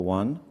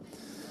1.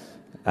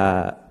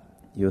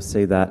 You'll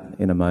see that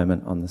in a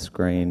moment on the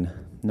screen.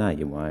 No,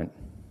 you won't.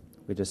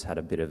 We just had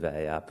a bit of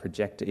a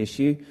projector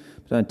issue,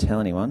 but don't tell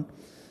anyone.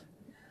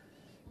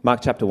 Mark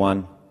chapter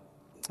 1,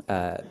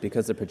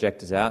 because the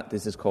projector's out,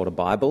 this is called a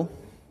Bible.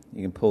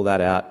 You can pull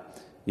that out.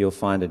 You'll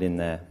find it in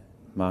there.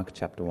 Mark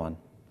chapter 1.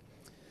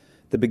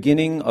 The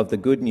beginning of the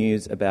good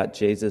news about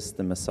Jesus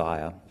the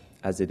Messiah,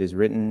 as it is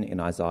written in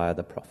Isaiah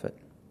the prophet.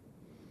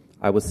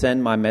 I will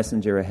send my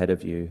messenger ahead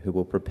of you who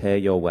will prepare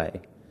your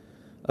way.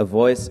 A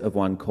voice of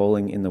one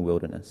calling in the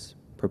wilderness.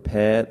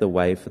 Prepare the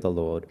way for the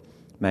Lord.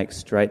 Make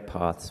straight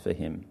paths for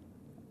him.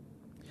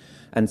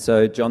 And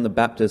so John the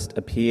Baptist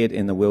appeared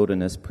in the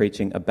wilderness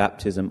preaching a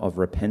baptism of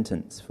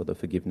repentance for the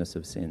forgiveness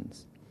of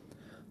sins.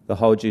 The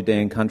whole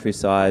Judean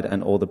countryside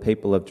and all the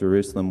people of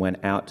Jerusalem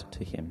went out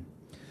to him.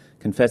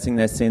 Confessing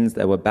their sins,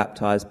 they were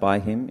baptized by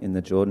him in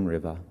the Jordan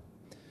River.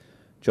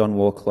 John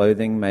wore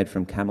clothing made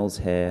from camel's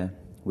hair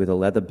with a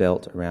leather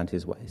belt around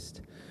his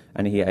waist,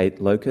 and he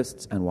ate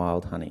locusts and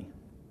wild honey.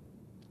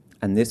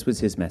 And this was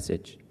his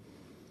message.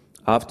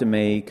 After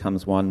me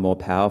comes one more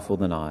powerful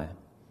than I,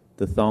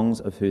 the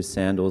thongs of whose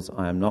sandals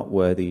I am not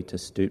worthy to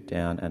stoop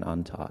down and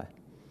untie.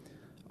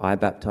 I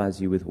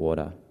baptize you with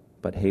water,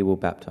 but he will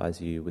baptize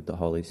you with the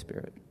Holy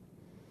Spirit.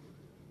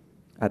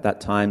 At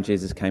that time,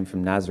 Jesus came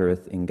from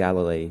Nazareth in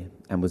Galilee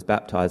and was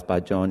baptized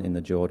by John in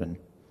the Jordan.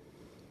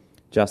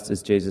 Just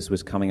as Jesus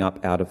was coming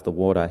up out of the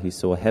water, he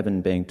saw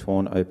heaven being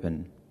torn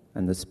open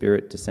and the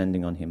Spirit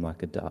descending on him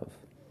like a dove.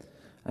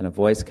 And a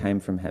voice came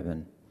from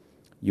heaven,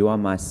 "You are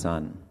my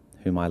Son,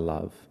 whom I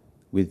love.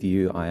 With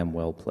you I am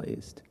well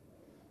pleased."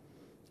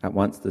 At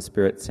once the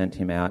Spirit sent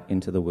him out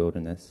into the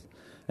wilderness,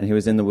 and he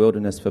was in the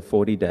wilderness for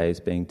 40 days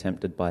being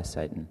tempted by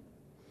Satan.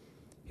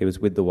 He was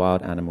with the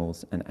wild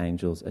animals, and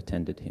angels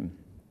attended him.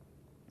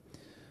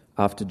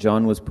 After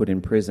John was put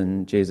in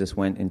prison, Jesus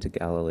went into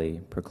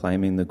Galilee,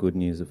 proclaiming the good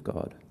news of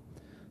God.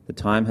 The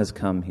time has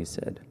come, he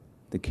said.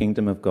 The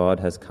kingdom of God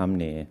has come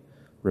near.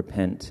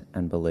 Repent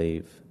and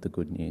believe the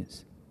good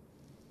news.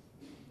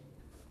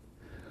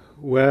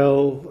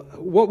 Well,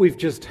 what we've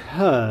just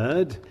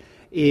heard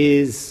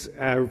is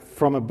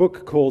from a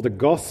book called The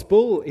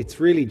Gospel. It's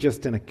really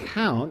just an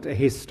account, a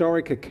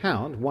historic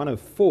account, one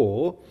of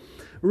 4,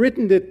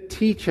 written to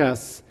teach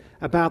us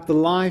about the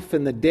life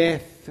and the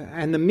death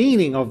and the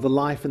meaning of the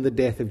life and the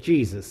death of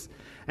Jesus.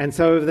 And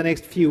so over the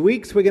next few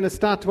weeks, we're going to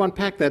start to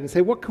unpack that and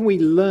say, what can we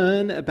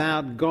learn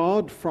about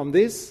God from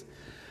this?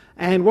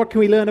 And what can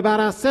we learn about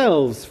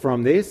ourselves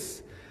from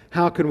this?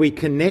 How can we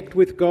connect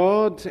with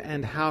God?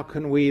 And how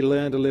can we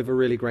learn to live a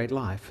really great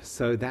life?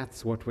 So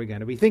that's what we're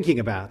going to be thinking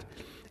about.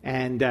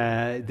 And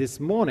this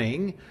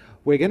morning,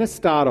 we're going to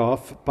start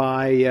off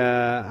by,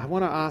 I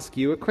want to ask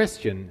you a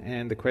question.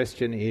 And the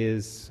question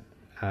is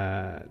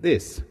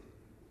this.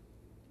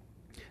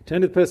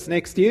 Turn to the person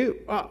next to you.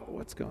 Oh,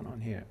 what's going on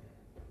here?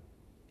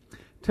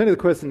 Turn to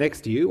the person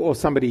next to you, or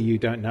somebody you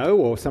don't know,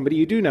 or somebody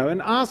you do know,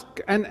 and ask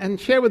and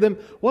share with them,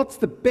 what's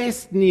the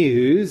best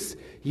news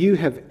you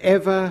have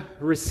ever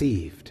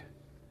received?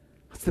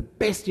 What's the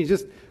best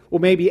news? Or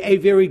maybe a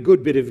very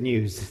good bit of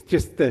news.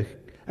 Just a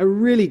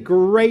really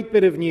great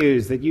bit of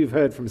news that you've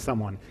heard from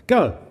someone.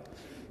 Go.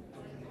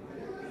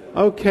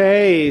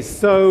 Okay,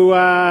 so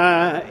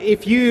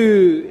if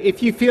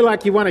you feel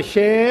like you want to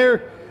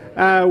share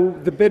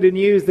the bit of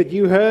news that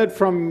you heard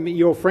from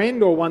your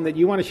friend or one that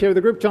you want to share with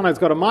the group, Jono's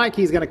got a mic.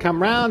 He's going to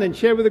come round and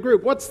share with the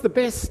group. What's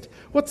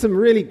some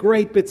really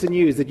great bits of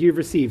news that you've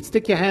received?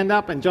 Stick your hand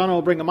up and Jono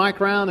will bring a mic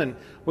round and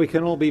we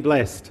can all be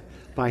blessed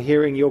by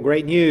hearing your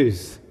great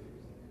news.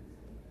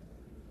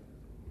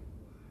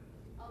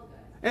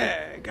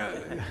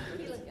 Go.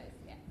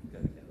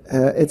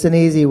 It's an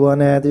easy one.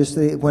 There's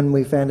when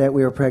we found out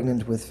we were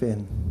pregnant with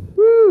Finn.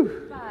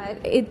 Woo!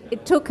 But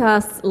it took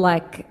us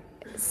like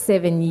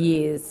 7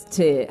 years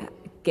to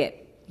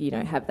get,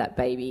 have that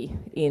baby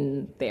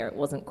in there. It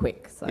wasn't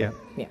quick. So,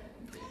 yeah.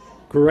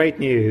 Great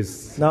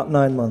news. Not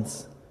 9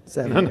 months.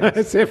 7 years.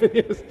 No, 7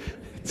 years.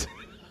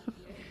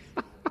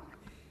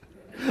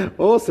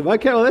 Awesome.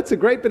 Okay, well, that's a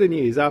great bit of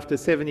news after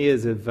 7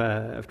 years of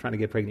trying to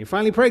get pregnant. You're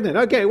finally pregnant.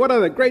 Okay, what are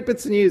the great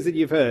bits of news that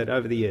you've heard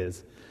over the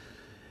years?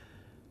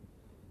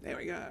 There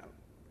we go.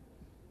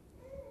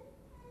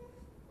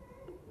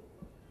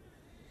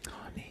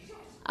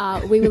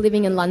 We were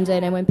living in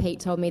London, and when Pete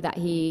told me that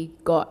he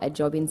got a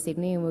job in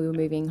Sydney and we were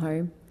moving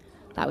home,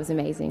 that was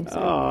amazing.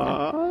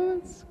 So,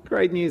 that's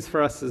great news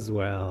for us as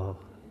well.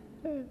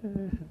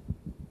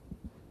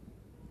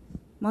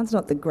 Mine's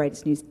not the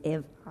greatest news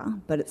ever,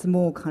 but it's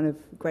more kind of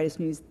greatest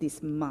news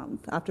this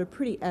month. After a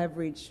pretty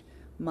average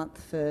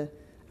month for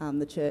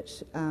the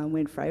church,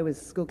 when Freya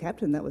was school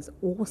captain, that was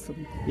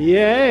awesome.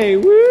 Yay!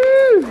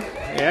 Woo!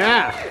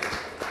 Yeah!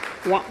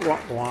 Wah, wah,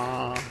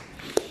 wah.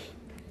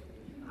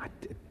 I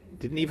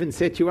didn't even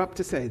set you up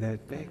to say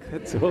that, Beck.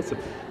 That's awesome.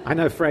 I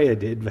know Freya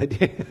did, but...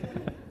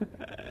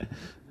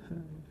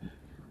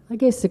 I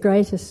guess the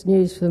greatest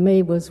news for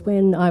me was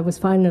when I was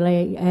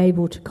finally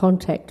able to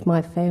contact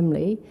my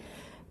family.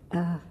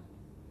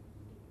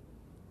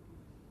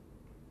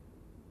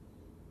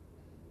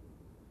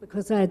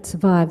 Because I had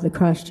survived the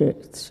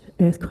Christchurch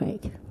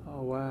earthquake.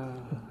 Oh, wow.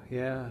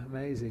 Yeah,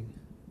 amazing.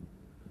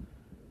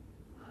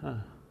 Huh.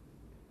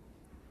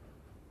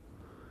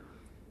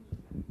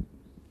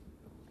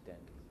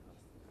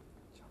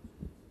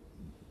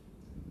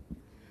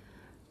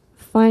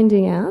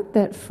 Finding out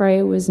that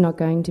Freya was not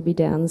going to be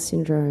Down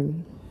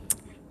syndrome.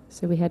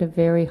 So we had a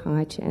very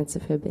high chance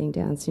of her being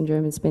Down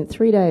syndrome and spent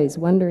 3 days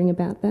wondering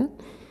about that,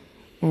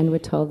 and were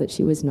told that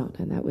she was not,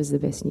 and that was the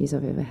best news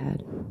I've ever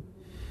had.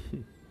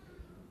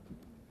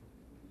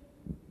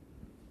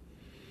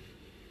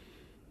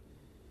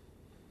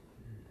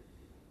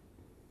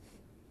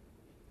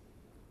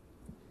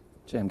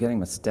 Gee, I'm getting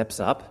my steps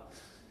up.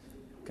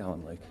 Go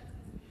on, Luke.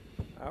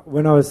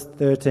 When I was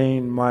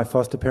 13, my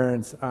foster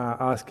parents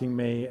are asking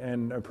me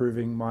and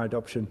approving my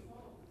adoption.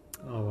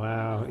 Oh,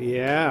 wow.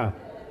 Yeah.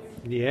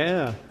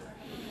 Yeah.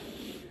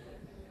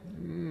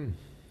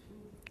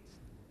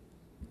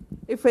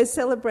 If we're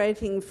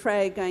celebrating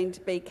Freya going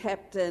to be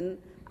captain,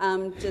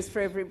 just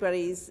for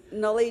everybody's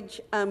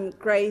knowledge,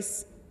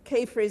 Grace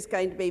Kiefer is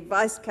going to be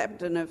vice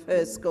captain of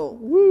her school.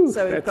 Woo,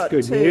 so we've that's got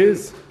good 2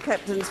 news.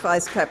 captains,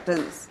 vice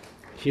captains.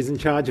 She's in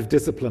charge of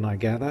discipline, I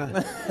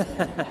gather.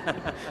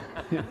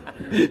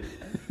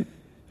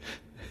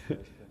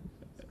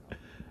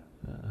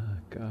 Oh,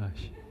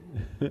 gosh.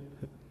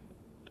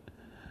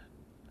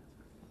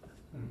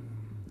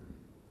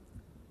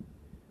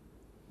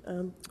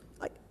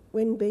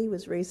 When Bea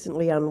was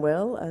recently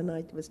unwell and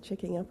I was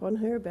checking up on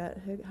her about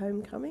her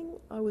homecoming,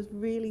 I was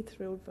really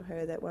thrilled for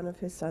her that one of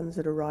her sons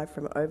had arrived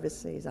from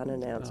overseas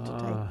unannounced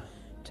to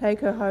take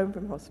her home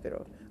from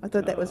hospital. I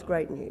thought that was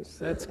great news.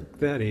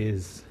 That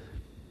is.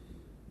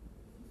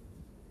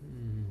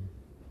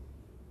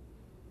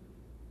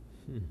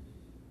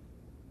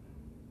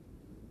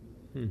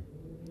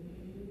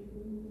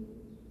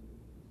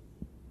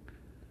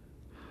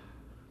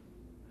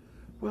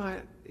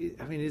 Well,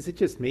 I mean, is it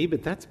just me?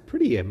 But that's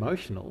pretty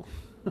emotional.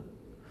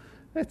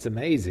 That's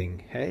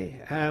amazing, hey?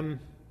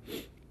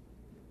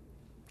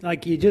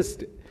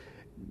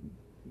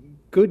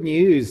 Good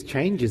news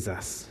changes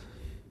us,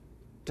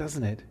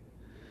 doesn't it?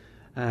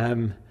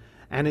 And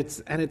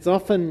it's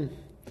often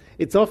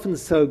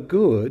so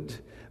good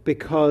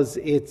because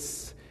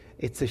it's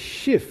a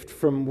shift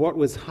from what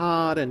was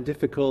hard and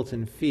difficult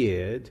and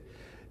feared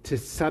to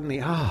suddenly,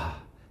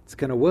 it's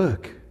going to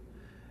work.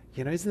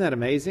 You know, isn't that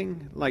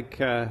amazing?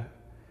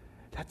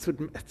 That's what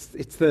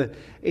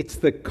it's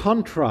the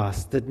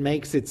contrast that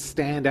makes it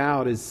stand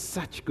out as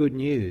such good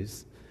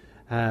news.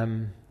 What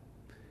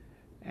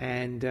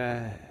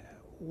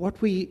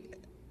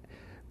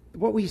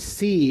we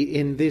see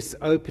in this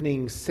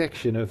opening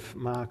section of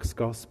Mark's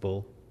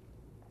Gospel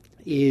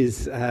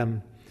is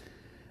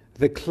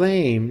the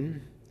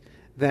claim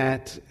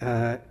that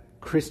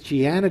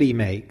Christianity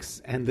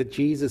makes and that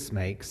Jesus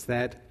makes,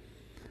 that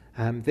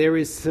there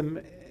is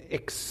some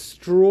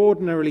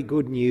extraordinarily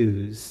good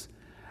news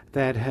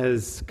that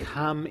has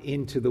come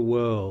into the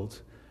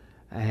world,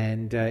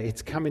 and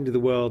it's come into the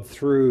world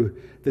through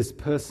this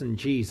person,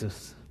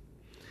 Jesus.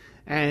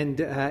 And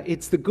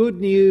it's the good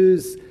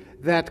news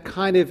that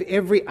kind of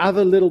every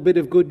other little bit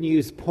of good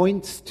news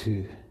points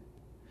to.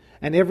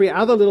 And every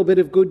other little bit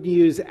of good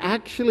news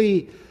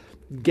actually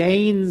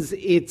gains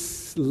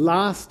its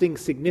lasting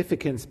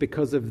significance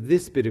because of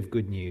this bit of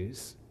good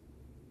news.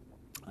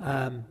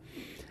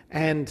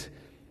 And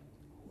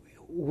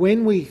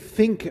when we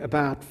think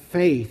about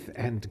faith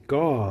and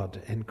God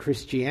and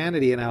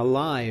Christianity in our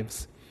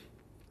lives,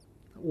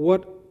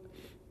 what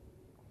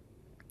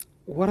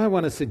I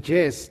want to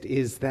suggest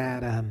is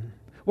that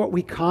what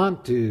we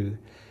can't do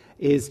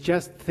is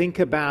just think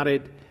about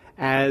it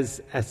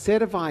as a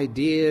set of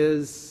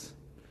ideas,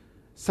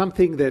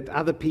 something that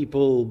other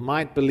people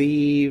might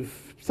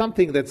believe,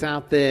 something that's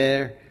out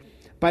there,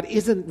 but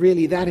isn't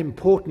really that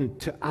important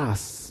to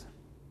us.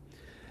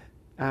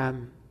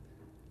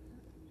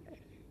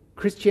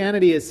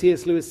 Christianity, as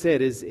C.S. Lewis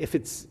said, is if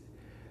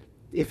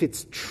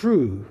it's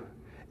true,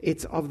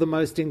 it's of the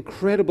most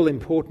incredible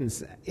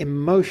importance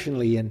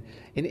emotionally and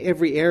in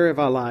every area of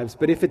our lives.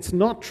 But if it's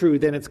not true,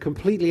 then it's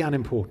completely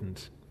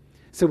unimportant.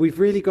 So we've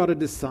really got to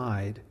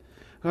decide.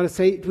 We've got to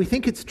say, do we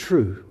think it's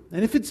true?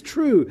 And if it's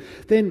true,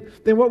 then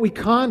what we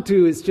can't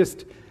do is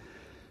just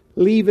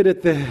leave it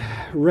at the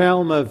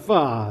realm of,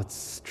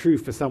 it's true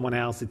for someone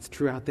else, it's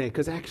true out there.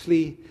 Because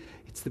actually,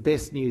 it's the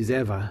best news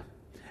ever.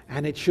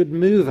 And it should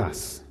move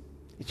us.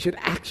 It should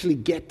actually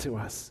get to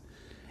us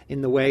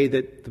in the way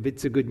that the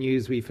bits of good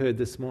news we've heard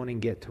this morning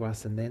get to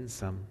us, and then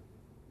some.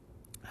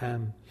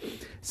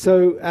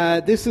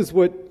 This is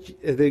what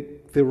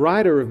the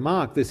writer of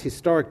Mark, this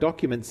historic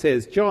document,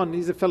 says. John,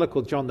 he's a fellow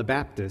called John the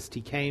Baptist.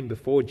 He came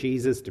before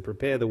Jesus to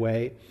prepare the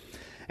way.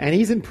 And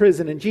he's in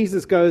prison, and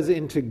Jesus goes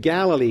into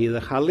Galilee,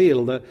 the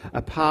Khalil,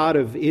 a part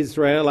of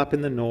Israel up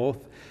in the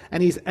north.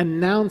 And he's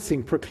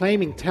announcing,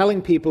 proclaiming,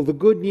 telling people the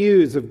good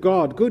news of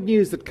God, good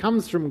news that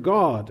comes from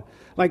God.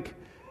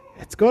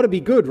 It's got to be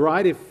good,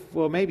 right?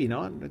 Well, maybe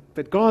not.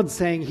 But God's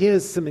saying,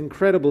 here's some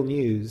incredible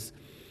news.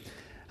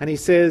 And he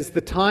says, the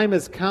time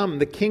has come,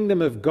 the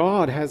kingdom of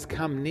God has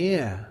come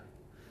near.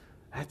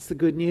 That's the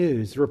good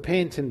news.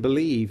 Repent and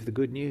believe the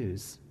good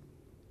news.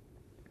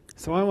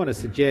 So I want to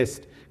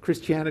suggest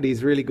Christianity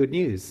is really good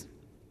news.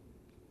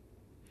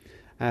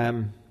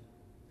 But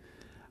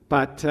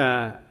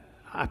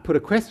I put a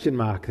question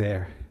mark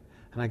there.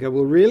 And I go,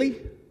 well,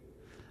 really?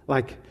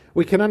 Like,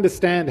 we can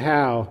understand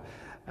how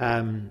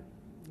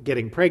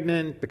getting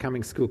pregnant,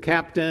 becoming school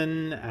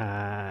captain,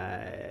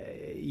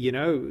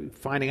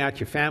 finding out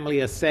your family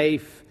are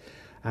safe,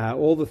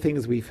 all the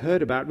things we've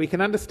heard about, we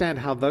can understand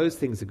how those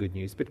things are good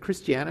news. But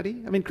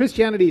Christianity? I mean,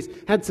 Christianity's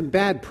had some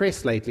bad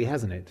press lately,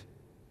 hasn't it?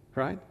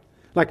 Right?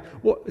 Like,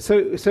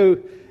 so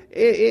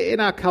in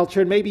our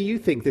culture, and maybe you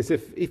think this,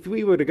 if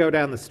we were to go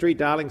down the street,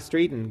 Darling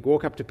Street, and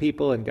walk up to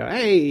people and go,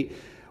 hey,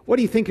 what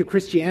do you think of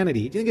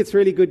Christianity? Do you think it's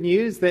really good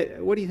news?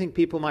 What do you think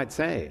people might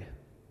say?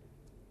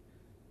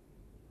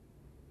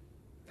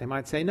 They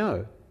might say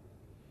no.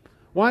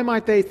 Why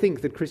might they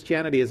think that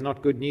Christianity is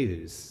not good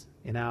news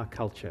in our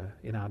culture,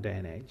 in our day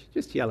and age?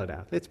 Just yell it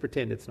out. Let's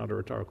pretend it's not a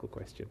rhetorical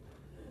question.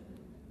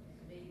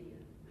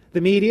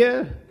 The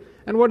media?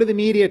 And what do the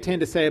media tend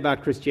to say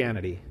about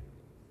Christianity?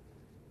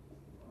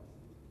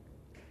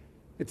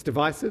 It's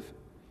divisive?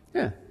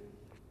 Yeah.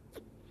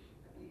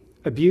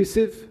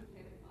 Abusive?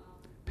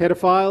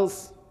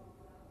 Pedophiles?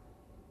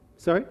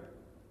 Sorry?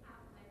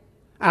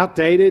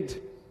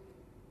 Outdated?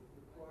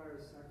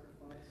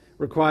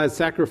 Requires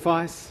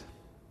sacrifice.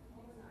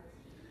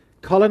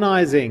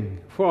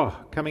 Colonizing. Whoa,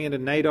 coming into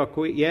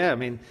NAIDOC. Yeah, I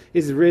mean,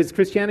 is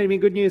Christianity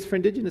good news for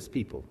Indigenous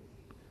people?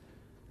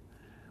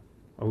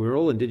 Well, we were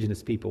all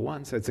Indigenous people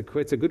once, so it's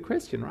a good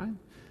question, right?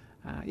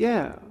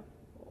 Yeah.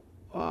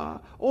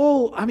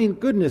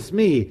 Goodness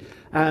me.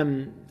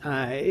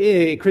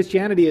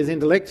 Christianity is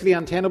intellectually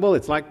untenable.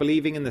 It's like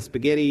believing in the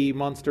spaghetti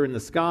monster in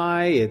the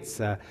sky. It's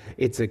a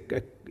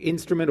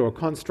instrument or a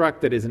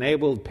construct that has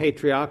enabled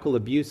patriarchal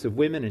abuse of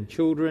women and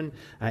children,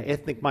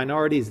 ethnic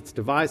minorities. It's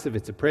divisive.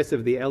 It's oppressive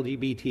of the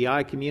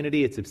LGBTI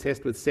community. It's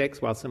obsessed with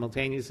sex while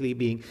simultaneously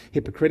being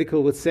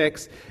hypocritical with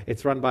sex.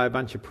 It's run by a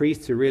bunch of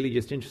priests who are really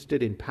just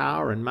interested in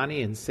power and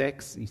money and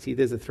sex. You see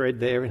there's a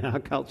thread there in our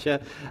culture.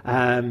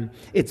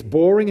 It's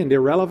boring and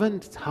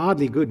irrelevant. It's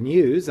hardly good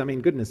news. I mean,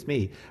 goodness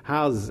me,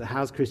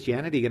 how's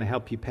Christianity going to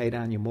help you pay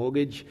down your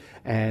mortgage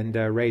and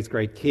raise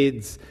great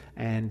kids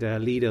and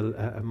lead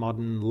a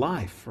modern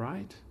life,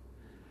 right?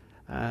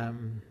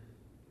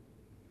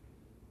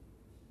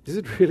 Is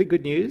it really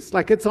good news?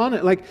 Like, it's on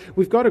it. Like,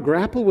 we've got to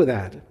grapple with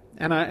that.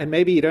 And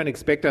maybe you don't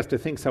expect us to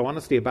think so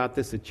honestly about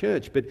this at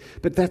church, but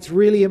that's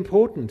really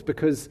important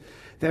because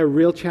there are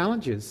real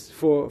challenges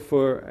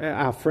for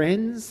our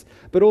friends,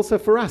 but also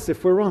for us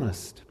if we're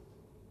honest.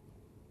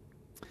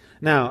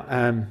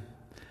 Now,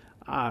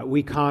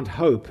 we can't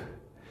hope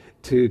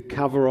to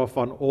cover off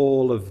on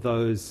all of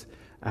those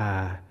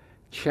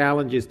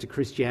challenges to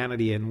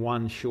Christianity in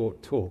one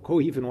short talk,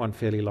 or even one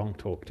fairly long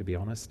talk, to be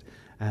honest.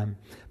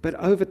 But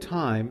over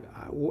time,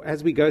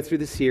 as we go through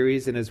the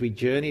series and as we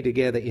journey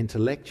together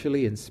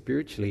intellectually and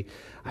spiritually,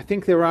 I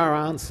think there are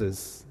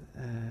answers.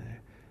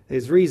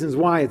 There's reasons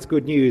why it's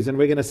good news, and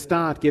we're going to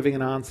start giving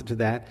an answer to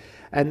that.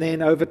 And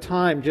then over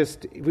time,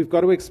 we've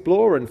got to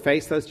explore and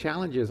face those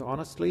challenges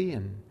honestly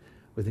and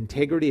with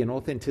integrity and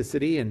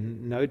authenticity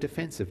and no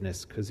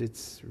defensiveness, because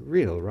it's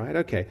real, right?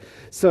 Okay,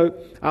 so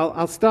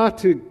I'll start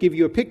to give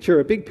you a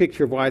big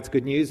picture of why it's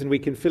good news, and we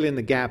can fill in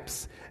the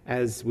gaps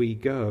as we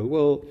go.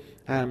 Well,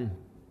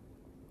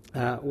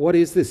 what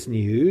is this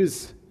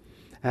news?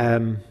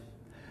 The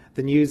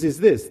news is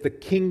this: the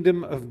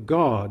kingdom of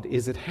God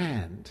is at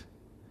hand.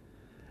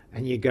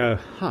 And you go,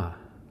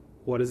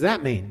 what does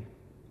that mean?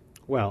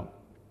 Well,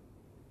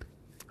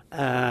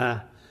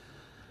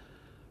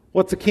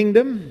 what's a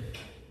kingdom?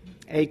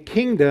 A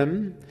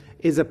kingdom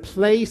is a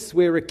place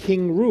where a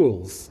king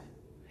rules.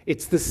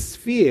 It's the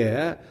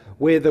sphere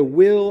where the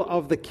will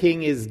of the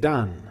king is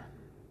done.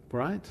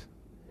 Right?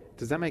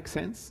 Does that make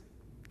sense?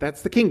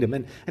 That's the kingdom.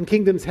 And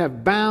kingdoms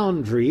have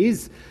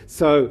boundaries.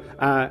 So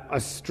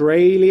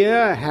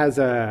Australia has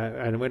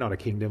and we're not a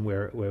kingdom,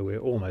 we're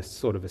almost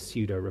sort of a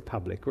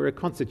pseudo-republic. We're a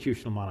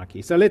constitutional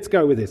monarchy. So let's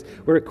go with this.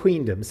 We're a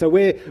queendom. So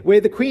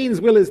where the Queen's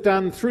will is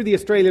done through the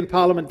Australian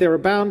Parliament, there are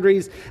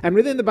boundaries. And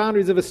within the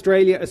boundaries of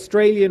Australia,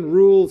 Australian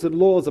rules and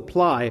laws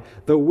apply.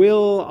 The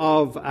will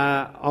of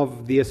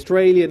the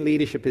Australian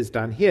leadership is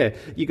done here.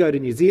 You go to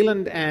New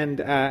Zealand and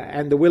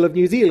the will of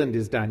New Zealand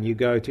is done. You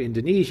go to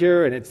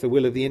Indonesia and it's the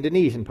will of the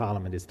Indonesian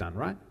Parliament is done,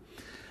 right?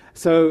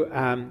 So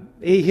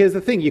here's the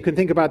thing. You can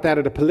think about that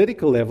at a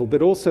political level,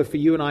 but also for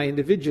you and I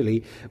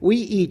individually. We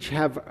each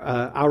have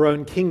our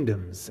own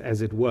kingdoms,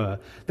 as it were.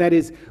 That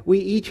is, we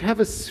each have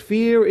a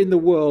sphere in the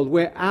world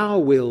where our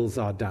wills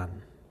are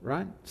done,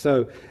 right?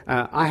 So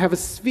I have a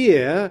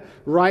sphere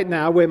right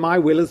now where my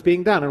will is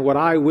being done, and what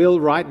I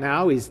will right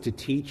now is to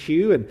teach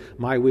you, and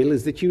my will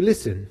is that you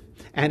listen.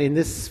 And in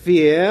this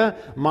sphere,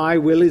 my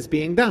will is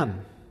being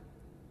done,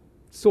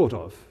 sort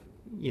of.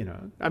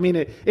 I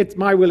mean,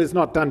 my will is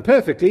not done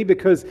perfectly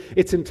because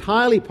it's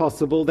entirely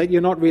possible that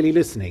you're not really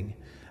listening.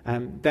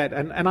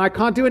 And I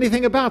can't do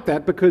anything about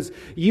that because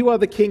you are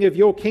the king of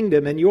your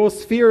kingdom and your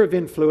sphere of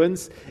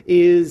influence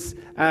is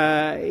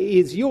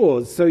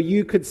yours. So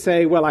you could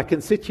say, well, I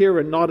can sit here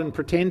and nod and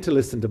pretend to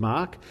listen to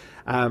Mark,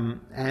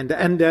 and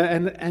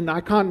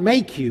I can't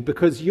make you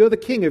because you're the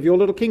king of your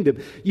little kingdom.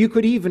 You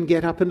could even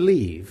get up and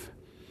leave.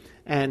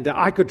 And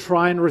I could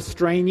try and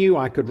restrain you.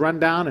 I could run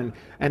down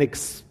and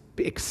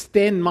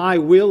extend my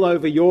will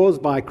over yours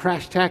by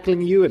crash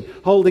tackling you and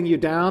holding you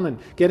down and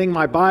getting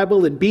my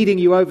Bible and beating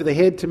you over the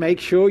head to make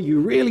sure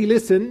you really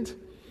listened.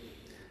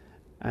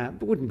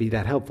 But wouldn't be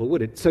that helpful,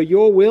 would it? So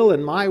your will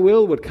and my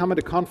will would come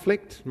into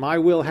conflict. My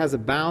will has a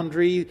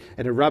boundary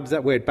and it rubs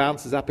up where it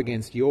bounces up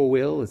against your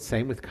will. It's the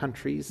same with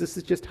countries. This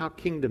is just how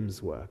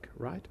kingdoms work,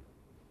 right?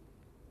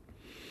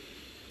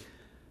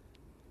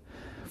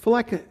 For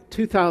like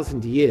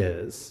 2,000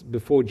 years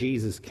before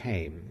Jesus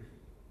came,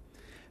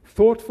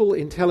 thoughtful,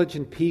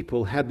 intelligent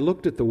people had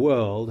looked at the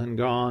world and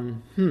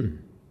gone,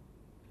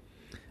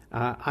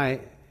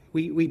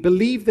 we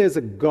believe there's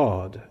a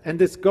God, and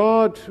this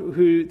God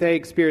who they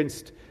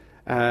experienced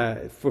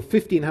for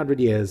 1,500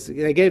 years,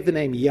 they gave the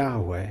name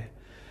Yahweh.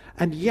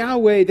 And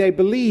Yahweh, they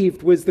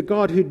believed, was the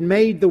God who'd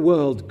made the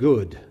world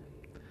good.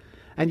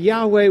 And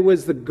Yahweh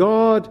was the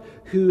God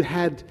who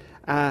had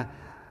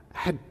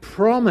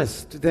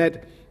promised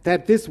that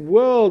this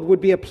world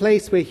would be a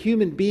place where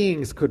human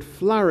beings could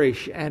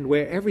flourish and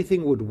where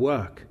everything would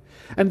work.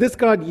 And this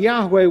God,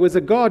 Yahweh, was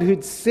a God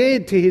who'd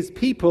said to his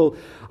people,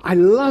 I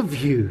love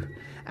you,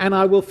 and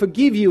I will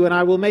forgive you, and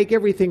I will make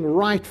everything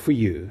right for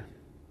you.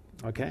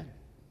 Okay?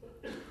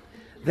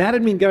 That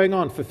had been going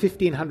on for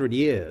 1,500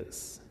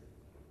 years.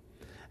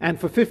 And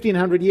for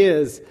 1,500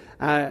 years,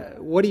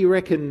 what do you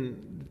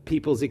reckon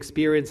people's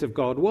experience of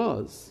God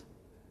was?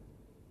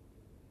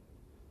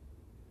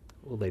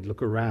 Well, they'd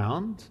look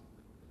around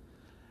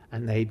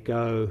and they'd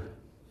go,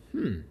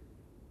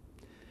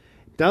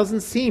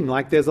 doesn't seem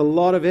like there's a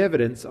lot of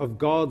evidence of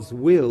God's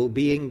will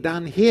being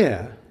done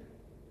here.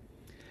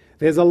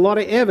 There's a lot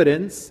of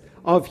evidence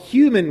of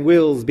human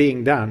wills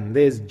being done.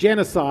 There's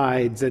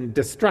genocides and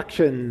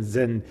destructions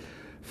and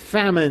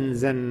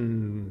famines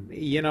and,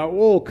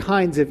 all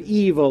kinds of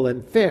evil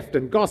and theft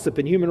and gossip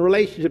and human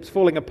relationships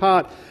falling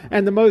apart.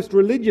 And the most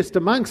religious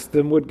amongst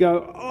them would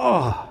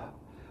go,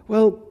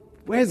 well,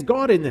 where's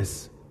God in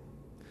this?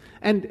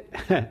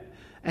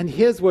 And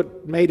here's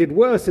what made it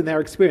worse in their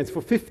experience.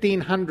 For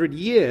 1,500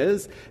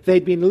 years,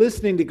 they'd been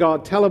listening to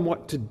God tell them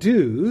what to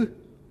do.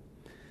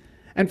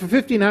 And for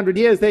 1,500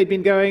 years, they'd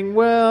been going,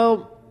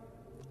 well,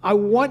 I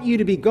want you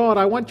to be God.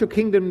 I want your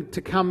kingdom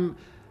to come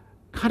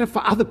kind of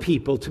for other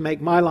people to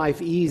make my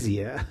life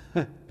easier.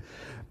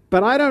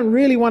 But I don't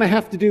really want to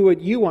have to do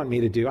what you want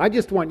me to do. I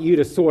just want you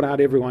to sort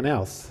out everyone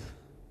else,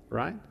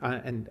 right?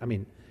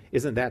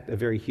 Isn't that a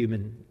very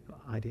human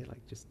idea?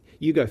 Like, just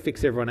you go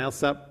fix everyone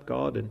else up,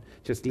 God, and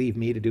just leave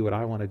me to do what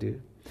I want to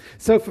do.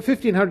 So for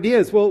 1,500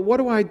 years, well, what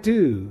do I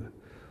do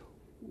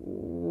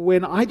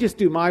when I just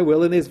do my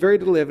will and there's very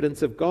little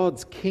evidence of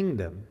God's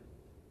kingdom?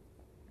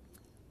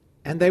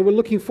 And they were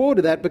looking forward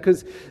to that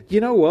because,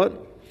 you know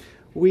what?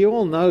 We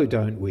all know,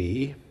 don't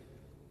we,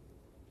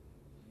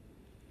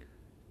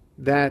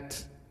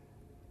 that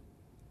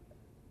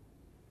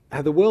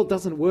the world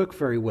doesn't work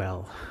very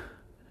well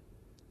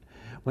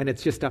when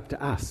it's just up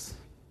to us.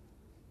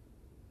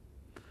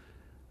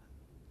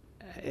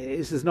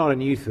 This is not a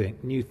new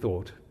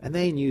thought. And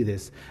they knew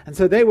this. And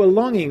so they were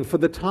longing for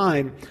the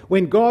time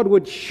when God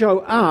would show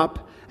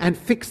up and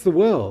fix the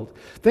world.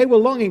 They were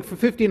longing for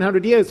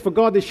 1,500 years for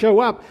God to show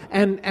up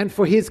and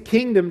for his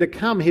kingdom to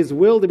come, his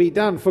will to be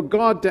done, for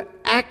God to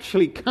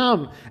actually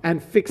come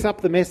and fix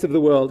up the mess of the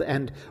world.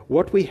 And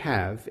what we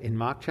have in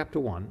Mark chapter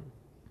 1,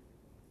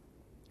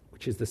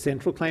 which is the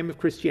central claim of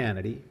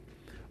Christianity,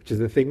 which is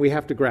the thing we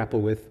have to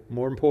grapple with,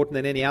 more important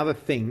than any other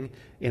thing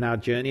in our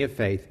journey of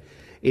faith,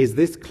 is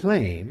this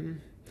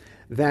claim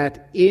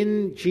that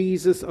in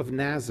Jesus of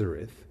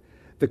Nazareth,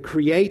 the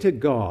Creator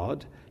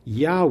God,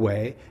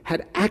 Yahweh,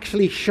 had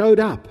actually showed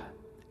up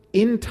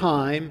in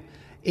time,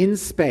 in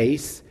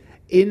space,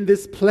 in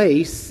this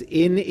place,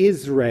 in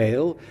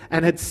Israel,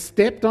 and had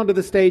stepped onto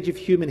the stage of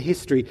human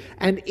history.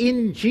 And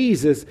in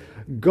Jesus,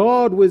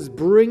 God was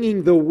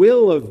bringing the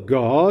will of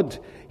God,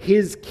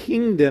 his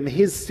kingdom,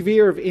 his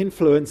sphere of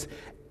influence,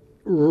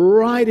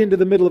 right into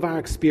the middle of our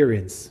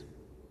experience.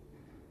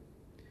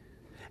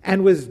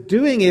 And was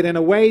doing it in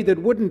a way that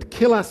wouldn't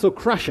kill us or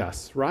crush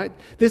us, right?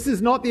 This is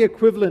not the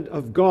equivalent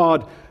of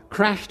God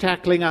crash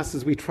tackling us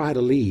as we try to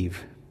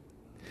leave.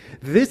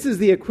 This is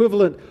the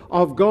equivalent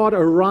of God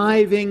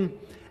arriving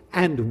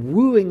and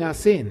wooing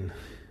us in,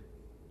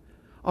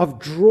 of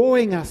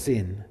drawing us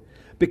in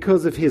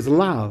because of his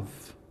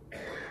love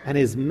and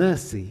his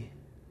mercy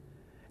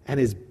and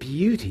his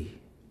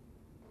beauty.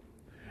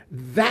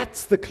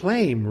 That's the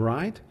claim,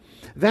 right?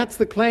 That's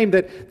the claim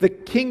that the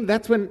king,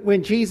 that's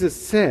when Jesus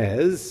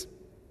says,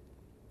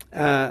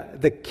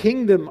 the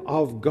kingdom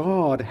of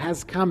God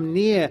has come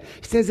near.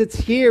 He says it's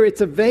here,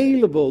 it's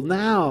available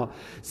now.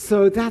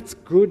 So that's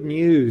good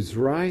news,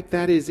 right?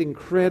 That is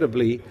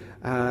incredibly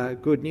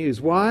good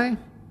news. Why?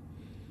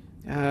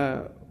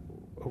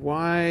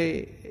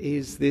 why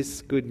is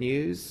this good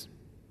news?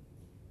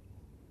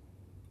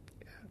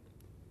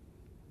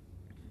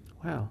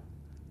 Well,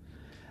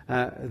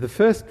 the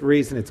first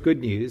reason it's good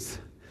news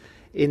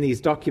in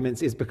these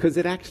documents is because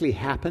it actually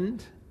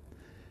happened.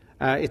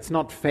 It's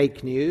not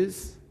fake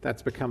news.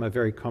 That's become a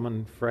very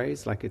common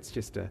phrase, like it's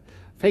just a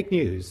fake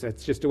news.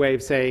 That's just a way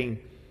of saying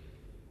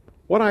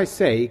what I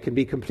say can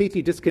be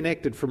completely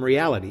disconnected from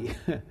reality.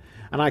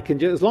 And I can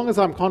just, as long as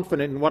I'm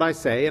confident in what I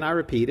say and I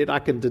repeat it, I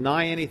can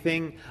deny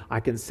anything, I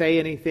can say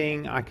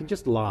anything, I can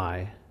just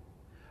lie.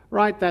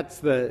 Right?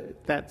 That's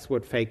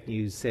what fake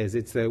news says.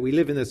 It's we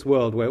live in this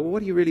world where, well, what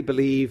do you really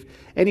believe?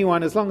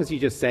 Anyone, as long as you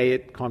just say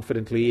it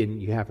confidently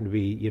and you happen to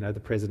be, the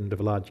president of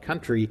a large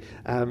country,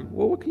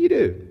 well, what can you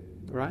do?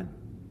 Right?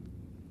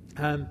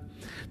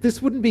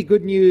 This wouldn't be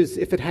good news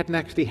if it hadn't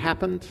actually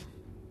happened.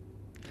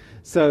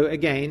 So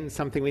again,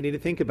 something we need to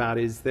think about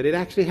is that it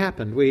actually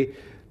happened.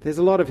 There's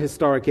a lot of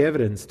historic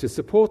evidence to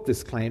support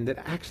this claim that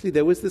actually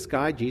there was this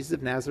guy, Jesus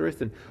of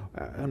Nazareth,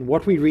 and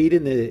what we read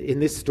in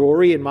this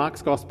story in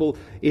Mark's Gospel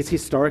is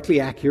historically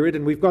accurate,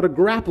 and we've got to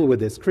grapple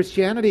with this.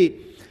 Christianity,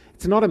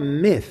 it's not a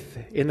myth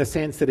in the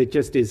sense that it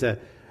just is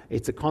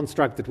it's a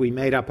construct that we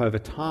made up over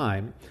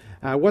time.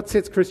 What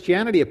sets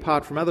Christianity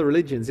apart from other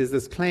religions is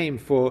this claim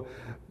for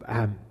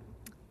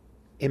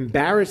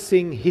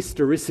embarrassing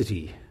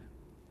historicity.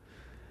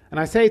 And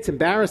I say it's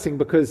embarrassing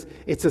because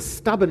it's a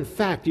stubborn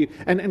fact.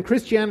 And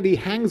Christianity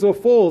hangs or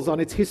falls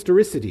on its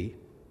historicity.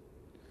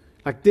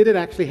 Like, did it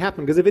actually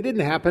happen? Because if it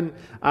didn't happen,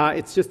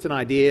 it's just an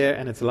idea,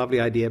 and it's a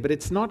lovely idea, but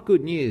it's not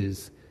good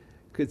news.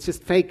 It's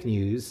just fake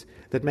news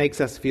that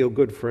makes us feel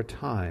good for a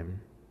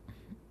time.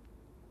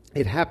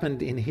 It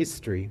happened in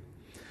history.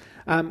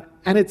 And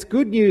it's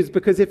good news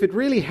because if it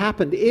really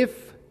happened,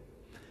 if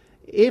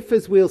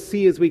as we'll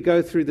see as we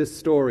go through this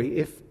story,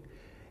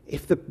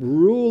 if the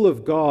rule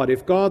of God,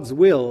 if God's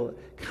will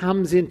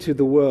comes into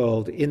the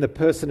world in the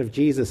person of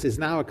Jesus, is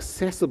now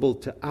accessible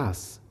to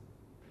us,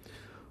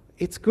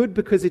 it's good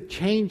because it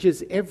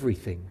changes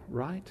everything,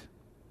 right?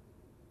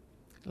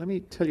 Let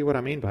me tell you what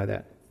I mean by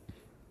that.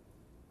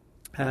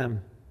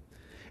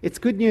 It's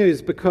good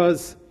news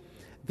because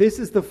this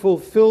is the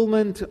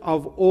fulfillment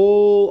of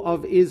all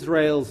of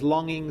Israel's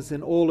longings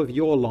and all of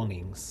your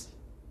longings.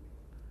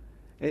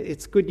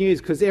 It's good news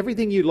because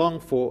everything you long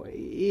for,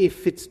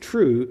 if it's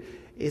true,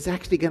 is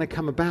actually going to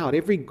come about.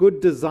 Every good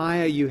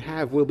desire you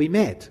have will be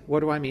met.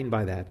 What do I mean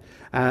by that?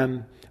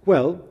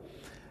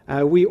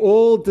 We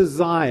all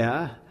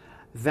desire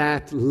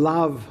that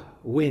love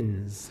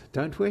wins,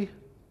 don't we?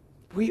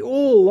 We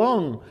all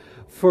long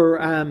for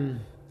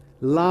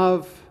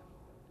love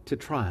to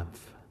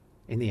triumph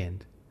in the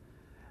end.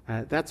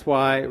 That's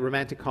why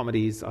romantic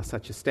comedies are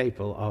such a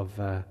staple of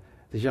the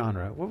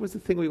genre. What was the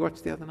thing we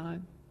watched the other night?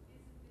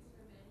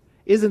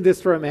 Isn't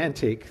This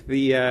Romantic?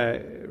 The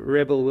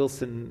Rebel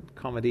Wilson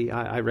comedy.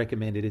 I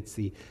recommend it. It's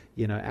the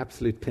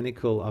absolute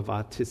pinnacle of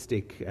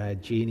artistic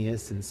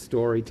genius and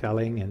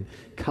storytelling and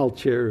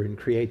culture and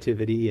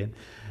creativity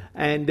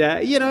and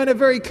in a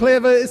very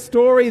clever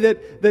story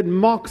that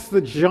mocks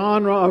the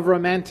genre of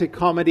romantic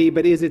comedy,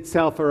 but is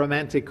itself a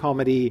romantic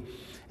comedy.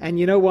 And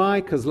you know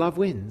why? Because love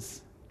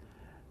wins.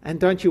 And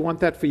don't you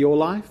want that for your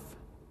life?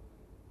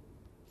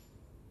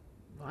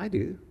 I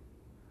do.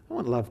 I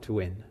want love to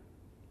win.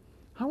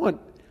 I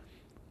want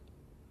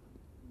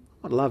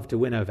love to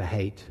win over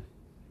hate.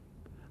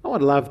 I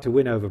want love to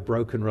win over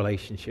broken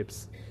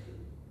relationships.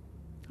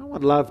 I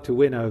want love to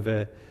win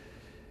over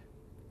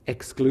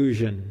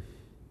exclusion,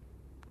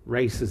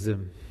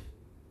 racism,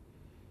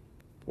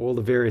 all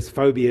the various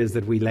phobias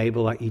that we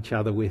label each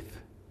other with.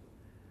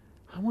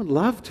 I want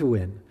love to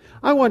win.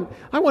 I want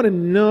to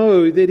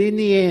know that in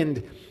the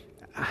end,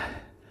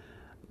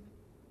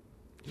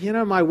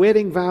 my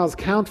wedding vows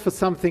count for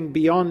something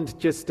beyond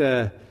just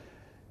a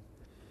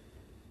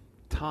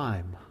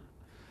time,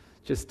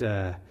 just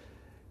a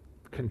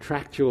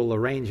contractual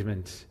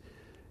arrangement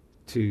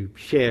to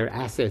share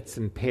assets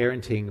and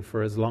parenting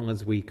for as long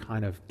as we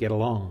kind of get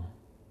along.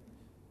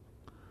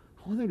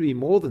 I want there to be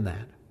more than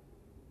that.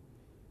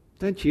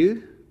 Don't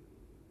you?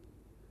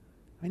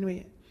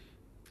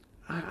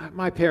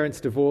 My parents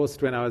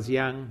divorced when I was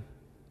young,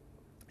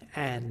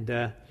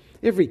 and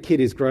every kid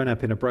who's grown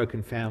up in a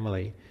broken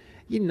family,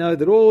 you know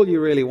that all you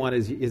really want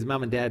is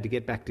mum and dad to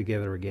get back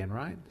together again,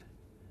 right?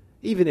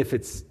 Even if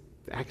it's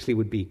actually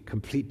would be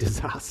complete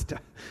disaster.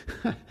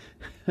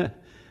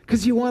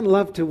 Because you want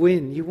love to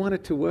win. You want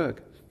it to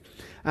work.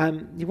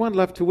 You want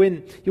love to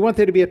win. You want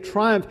there to be a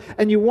triumph.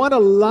 And you want a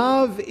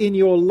love in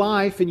your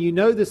life, and you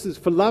know this is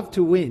for love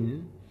to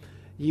win.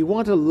 You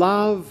want a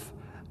love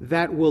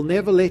that will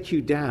never let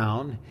you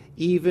down,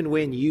 even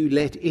when you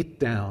let it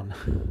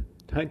down.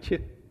 Don't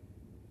you?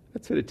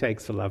 That's what it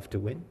takes for love to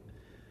win.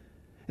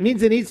 It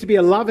means there needs to be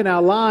a love in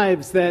our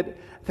lives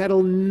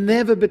that'll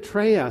never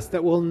betray us,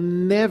 that will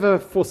never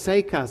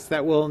forsake us,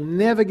 that will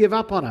never give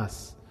up on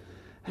us.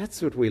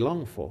 That's what we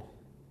long for.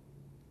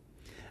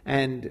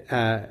 And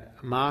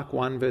Mark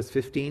 1 verse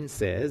 15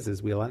 says,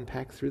 as we'll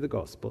unpack through the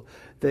gospel,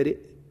 that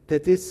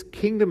that this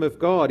kingdom of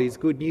God is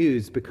good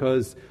news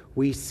because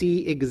we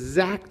see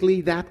exactly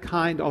that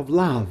kind of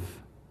love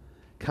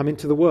come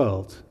into the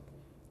world.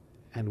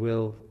 And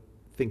we'll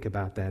think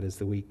about that as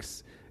the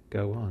weeks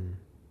go on.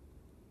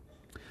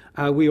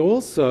 We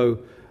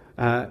also,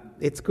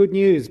 it's good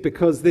news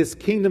because this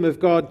kingdom of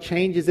God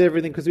changes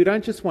everything, because we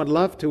don't just want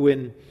love to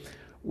win,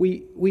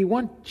 we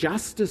want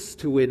justice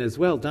to win as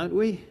well, don't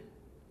we?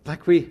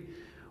 Like we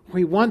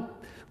want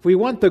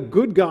the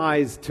good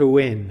guys to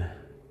win.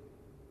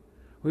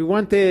 We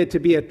want there to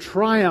be a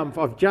triumph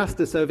of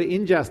justice over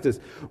injustice.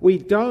 We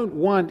don't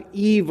want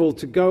evil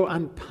to go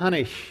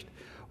unpunished.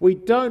 We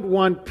don't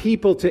want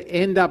people to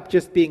end up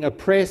just being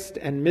oppressed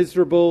and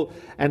miserable,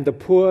 and the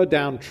poor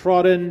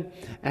downtrodden,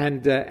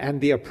 and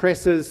the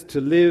oppressors to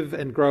live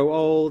and grow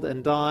old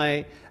and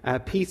die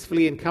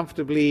peacefully and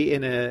comfortably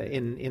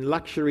in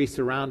luxury,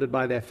 surrounded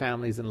by their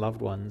families and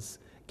loved ones,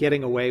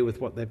 getting away with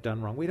what they've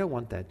done wrong. We don't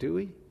want that, do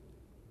we?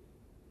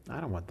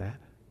 I don't want that.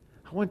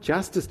 I want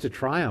justice to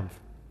triumph.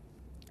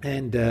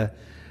 And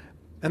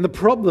the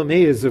problem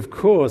is, of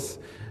course,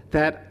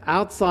 that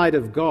outside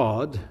of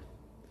God,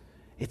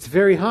 it's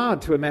very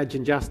hard to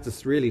imagine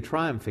justice really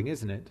triumphing,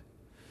 isn't it?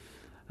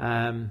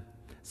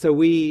 So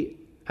we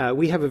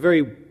have a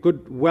very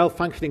good,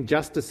 well-functioning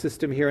justice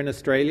system here in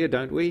Australia,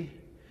 don't we?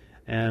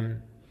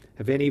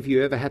 Have any of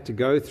you ever had to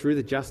go through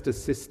the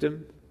justice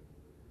system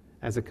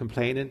as a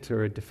complainant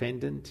or a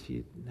defendant?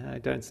 No,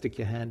 don't stick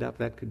your hand up.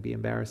 That could be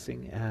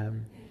embarrassing.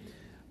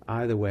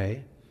 Either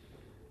way.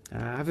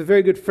 I have a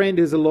very good friend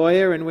who's a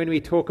lawyer, and when we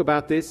talk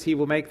about this, he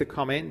will make the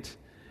comment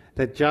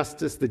that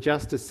the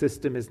justice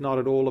system is not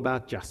at all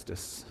about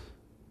justice.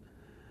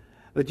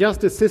 The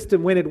justice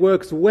system, when it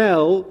works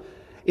well,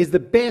 is the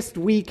best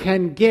we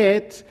can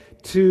get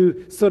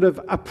to sort of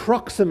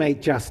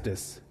approximate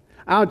justice.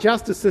 Our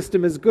justice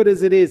system, as good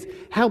as it is,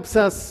 helps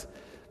us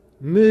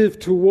move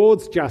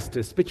towards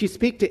justice. But you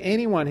speak to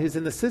anyone who's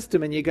in the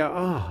system and you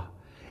go,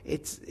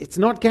 it's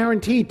not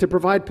guaranteed to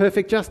provide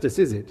perfect justice,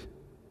 is it?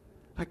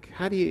 Like,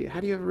 how do you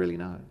ever really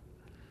know?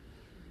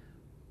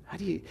 How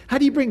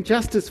do you bring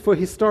justice for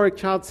historic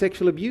child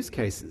sexual abuse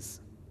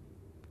cases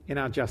in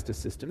our justice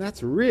system?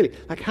 That's really,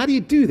 how do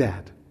you do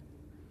that?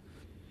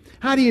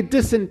 How do you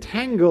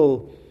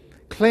disentangle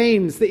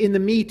claims that in the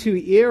Me Too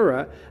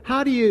era?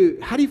 How do you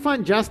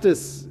find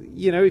justice?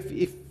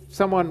 If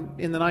someone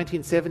in the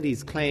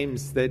 1970s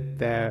claims that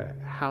their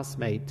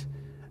housemate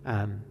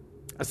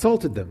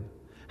assaulted them,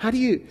 how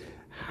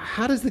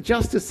does the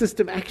justice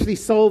system actually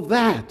solve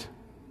that?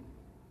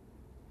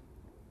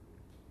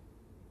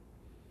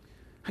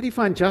 How do you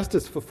find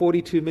justice for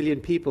 42 million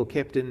people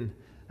kept in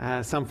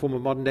some form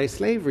of modern-day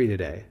slavery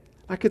today?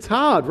 It's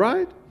hard,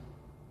 right?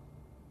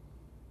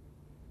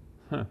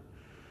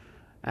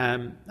 I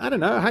don't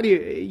know. How do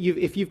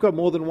if you've got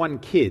more than one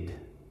kid,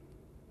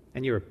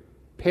 and you're a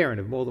parent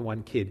of more than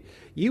one kid,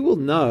 you will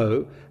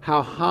know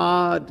how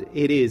hard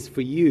it is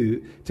for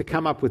you to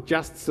come up with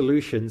just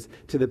solutions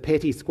to the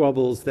petty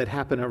squabbles that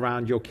happen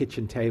around your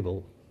kitchen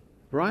table,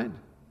 right?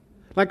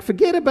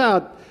 Forget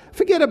about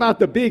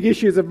the big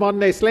issues of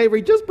modern-day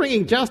slavery. Just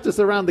bringing justice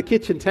around the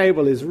kitchen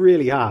table is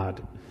really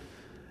hard.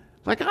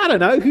 I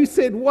don't know, who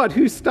said what?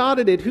 Who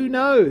started it? Who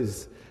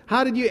knows?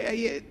 How did you...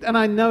 And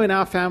I know in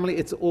our family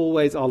it's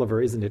always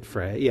Oliver, isn't it,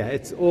 Freya? Yeah,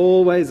 it's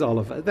always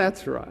Oliver.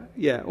 That's right.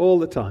 Yeah, all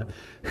the time.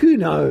 Who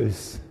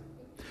knows?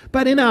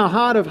 But in our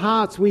heart of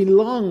hearts, we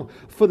long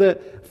for the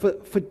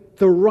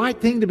right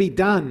thing to be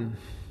done.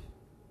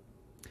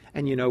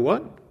 And you know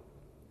what?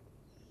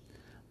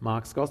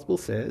 Mark's Gospel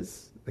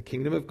says the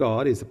kingdom of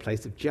God is a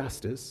place of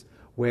justice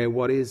where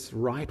what is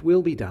right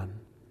will be done.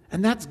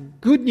 And that's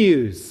good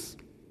news,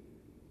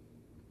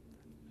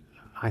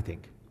 I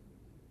think,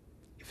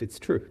 if it's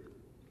true.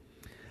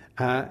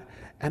 And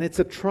it's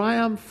a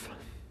triumph.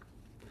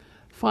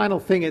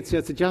 Final thing, it's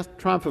a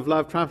triumph of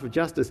love, triumph of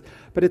justice,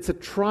 but it's a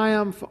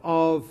triumph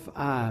of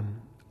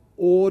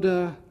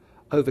order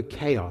over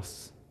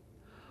chaos,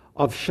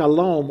 of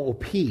shalom or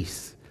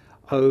peace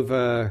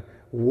over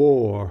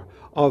war,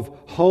 of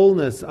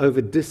wholeness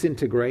over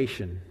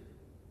disintegration.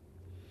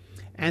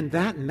 And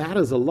that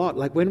matters a lot.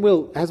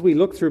 As we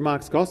look through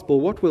Mark's Gospel,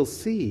 what we'll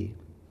see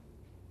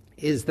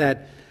is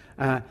that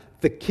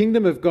the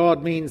kingdom of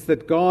God means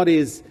that God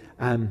is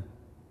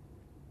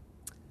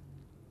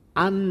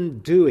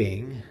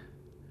undoing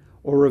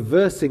or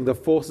reversing the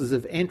forces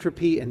of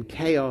entropy and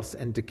chaos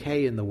and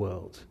decay in the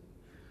world,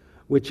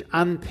 which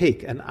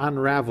unpick and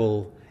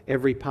unravel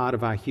every part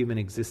of our human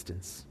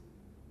existence.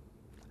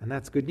 And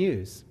that's good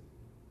news.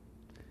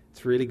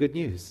 It's really good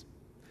news.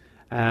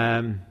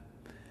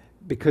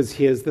 Because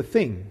here's the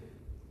thing.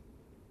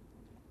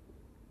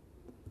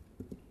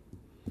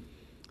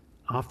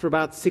 After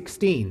about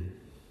 16,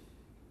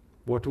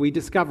 what do we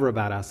discover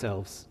about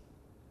ourselves?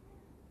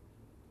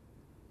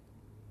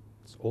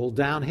 It's all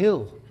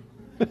downhill.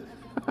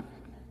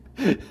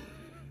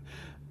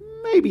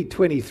 Maybe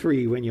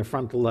 23 when your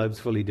frontal lobe's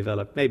fully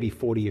developed. Maybe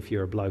 40 if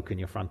you're a bloke and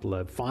your frontal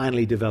lobe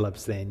finally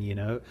develops then,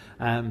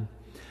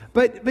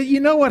 But you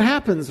know what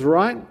happens,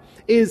 right?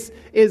 Is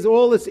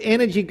all this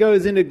energy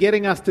goes into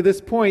getting us to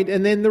this point,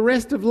 and then the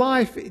rest of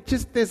life,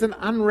 there's an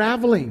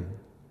unraveling.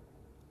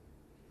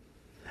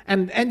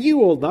 And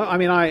you all know, I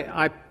mean,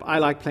 I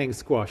like playing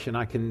squash, and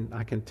I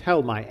can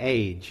tell my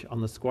age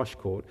on the squash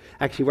court.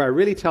 Actually, where I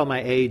really tell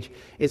my age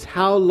is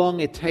how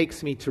long it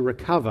takes me to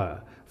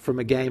recover from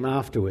a game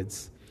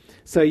afterwards.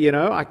 So,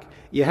 I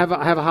have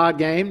a hard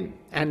game,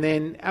 and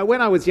then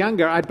when I was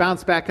younger, I'd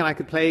bounce back and I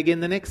could play again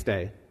the next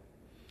day.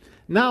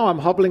 Now I'm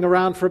hobbling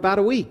around for about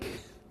a week.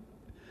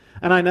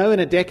 And I know in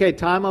a decade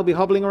time I'll be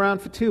hobbling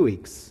around for 2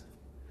 weeks.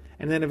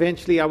 And then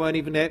eventually I won't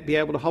even be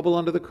able to hobble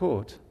onto the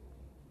court.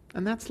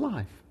 And that's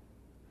life.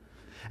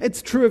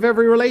 It's true of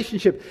every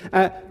relationship.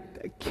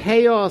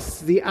 Chaos,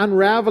 the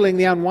unraveling,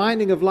 the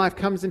unwinding of life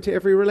comes into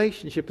every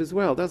relationship as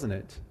well, doesn't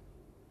it?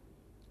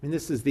 I mean,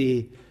 this is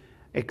the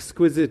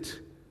exquisite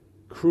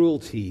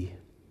cruelty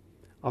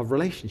of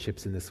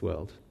relationships in this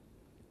world.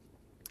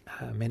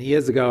 Many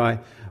years ago,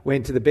 I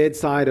went to the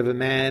bedside of a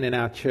man in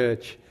our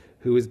church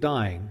who was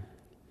dying.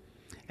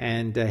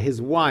 And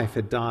his wife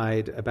had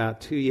died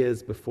about 2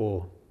 years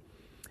before.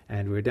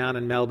 And we were down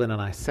in Melbourne,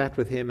 and I sat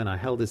with him, and I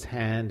held his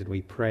hand, and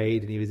we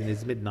prayed, and he was in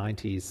his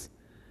mid-90s.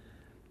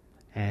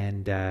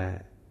 And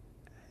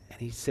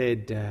he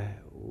said,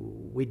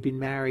 we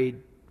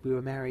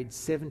were married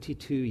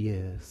 72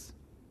 years.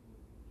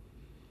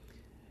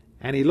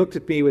 And he looked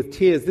at me with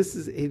tears,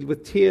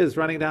 with tears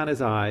running down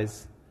his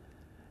eyes,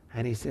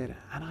 and he said,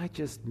 and I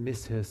just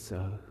miss her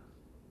so.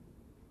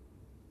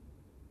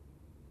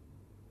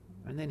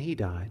 And then he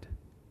died.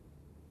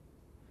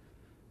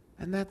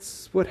 And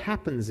that's what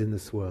happens in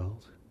this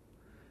world.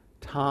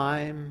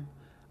 Time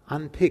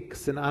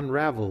unpicks and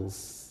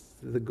unravels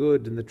the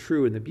good and the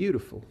true and the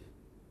beautiful.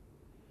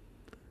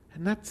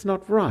 And that's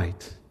not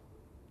right,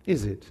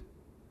 is it?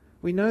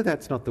 We know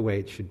that's not the way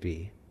it should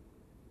be.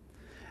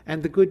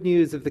 And the good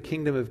news of the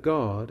kingdom of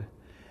God,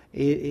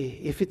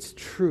 if it's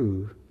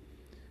true,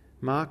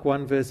 Mark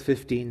 1 verse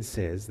 15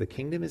 says, the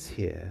kingdom is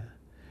here.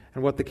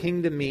 And what the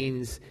kingdom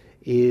means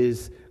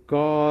is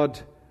God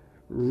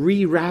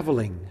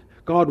re-raveling,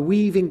 God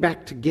weaving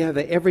back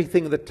together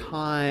everything that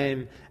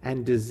time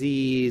and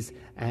disease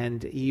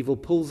and evil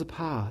pulls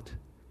apart.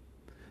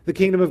 The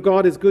kingdom of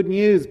God is good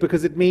news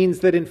because it means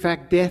that in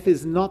fact death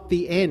is not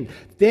the end.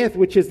 Death,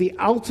 which is the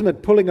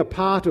ultimate pulling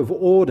apart of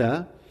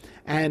order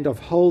and of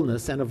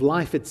wholeness and of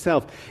life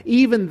itself.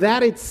 Even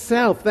that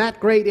itself, that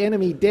great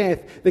enemy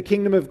death, the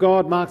kingdom of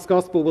God, Mark's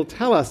gospel will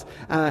tell us,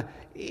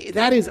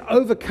 that is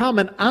overcome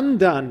and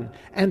undone.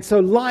 And so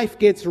life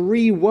gets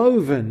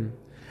rewoven.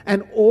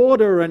 And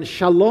order and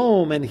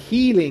shalom and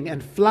healing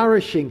and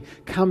flourishing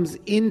comes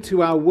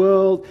into our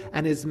world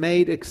and is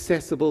made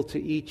accessible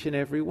to each and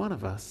every one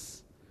of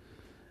us.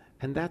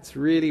 And that's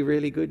really,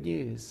 really good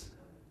news.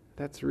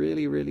 That's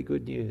really, really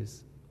good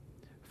news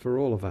for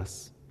all of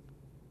us.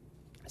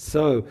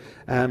 So,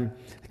 the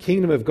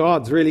kingdom of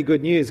God's really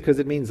good news because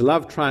it means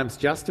love triumphs,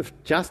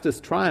 justice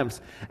triumphs,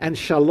 and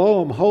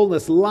shalom,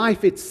 wholeness,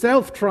 life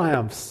itself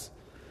triumphs.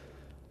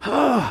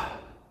 Ah,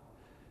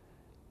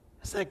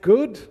 is that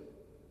good?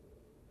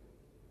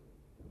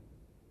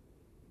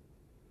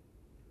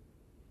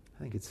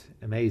 I think it's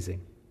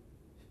amazing.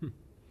 I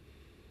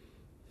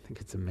think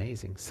it's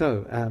amazing.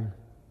 So,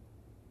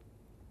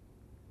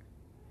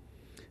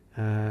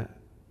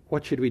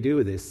 what should we do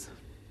with this?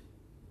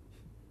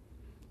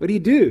 What do you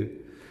do?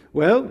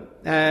 Well,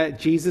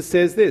 Jesus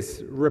says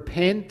this,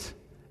 repent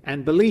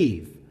and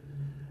believe.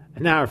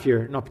 And now if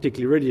you're not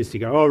particularly religious, you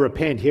go, oh,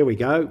 repent, here we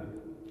go.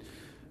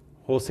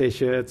 Horsehair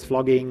shirts,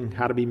 flogging,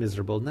 how to be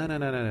miserable. No.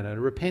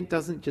 Repent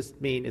doesn't just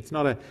mean, it's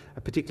not a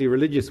particularly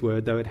religious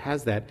word, though it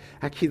has that.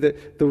 Actually,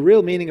 the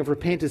real meaning of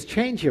repent is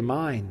change your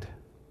mind.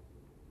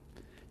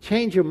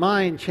 Change your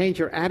mind, change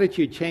your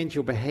attitude, change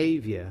your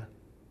behavior.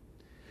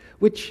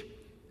 Which,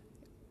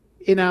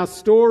 in our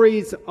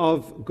stories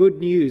of good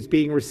news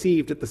being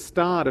received at the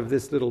start of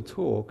this little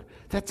talk,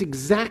 that's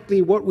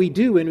exactly what we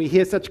do when we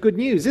hear such good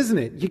news, isn't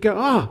it? You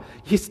go,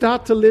 you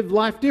start to live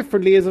life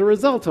differently as a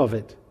result of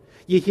it.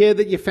 You hear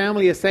that your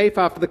family is safe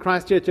after the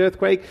Christchurch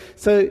earthquake,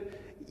 so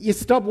you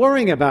stop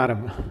worrying about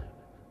them.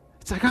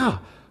 It's like,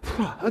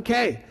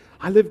 okay,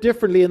 I live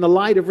differently in the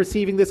light of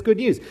receiving this good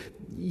news.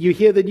 You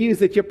hear the news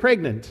that you're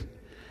pregnant,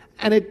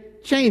 and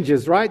it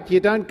changes, right? You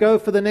don't go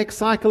for the next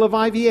cycle of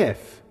IVF.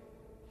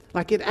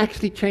 Like, it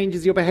actually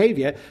changes your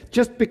behavior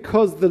just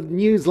because the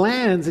news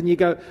lands and you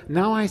go,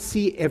 now I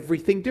see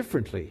everything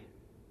differently.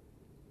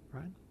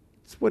 Right?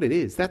 It's what it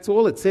is. That's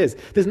all it says.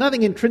 There's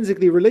nothing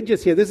intrinsically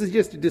religious here. This is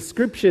just a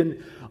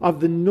description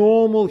of the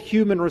normal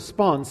human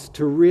response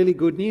to really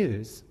good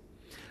news.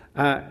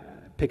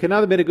 Pick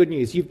another bit of good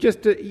news. You've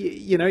just,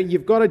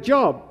 you've got a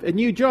job, a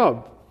new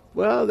job.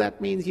 Well, that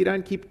means you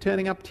don't keep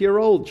turning up to your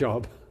old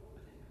job.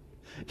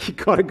 You've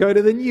got to go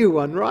to the new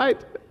one,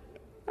 right?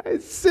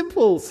 It's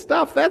simple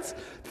stuff.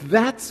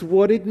 That's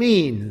what it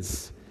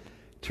means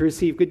to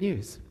receive good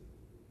news.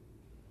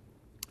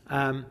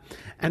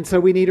 And so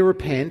we need to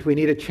repent, we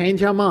need to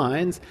change our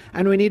minds,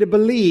 and we need to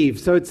believe.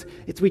 So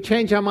it's we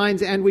change our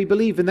minds and we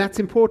believe, and that's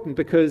important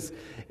because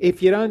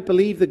if you don't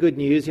believe the good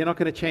news, you're not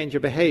going to change your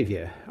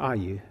behavior, are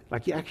you?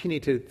 Like, you actually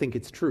need to think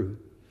it's true.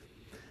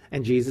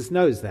 And Jesus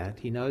knows that.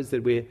 He knows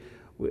that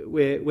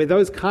we're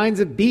those kinds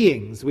of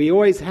beings. We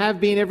always have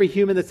been. Every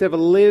human that's ever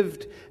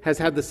lived has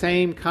had the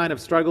same kind of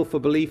struggle for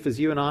belief as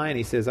you and I. And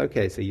he says,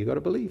 okay, so you've got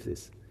to believe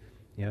this.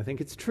 You know, think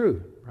it's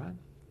true, right?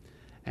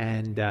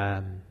 And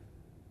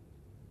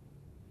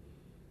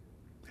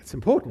it's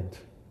important.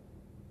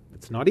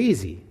 It's not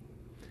easy,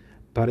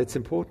 but it's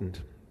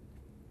important.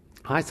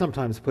 I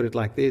sometimes put it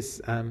like this.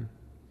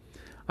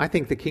 I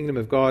think the kingdom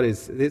of God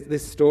is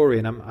this story,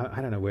 and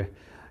I don't know where.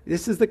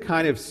 This is the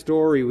kind of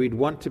story we'd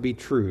want to be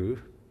true,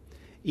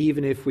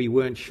 even if we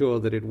weren't sure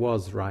that it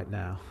was right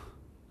now.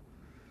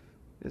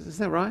 Is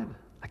that right?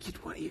 Like,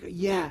 you go,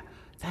 yeah,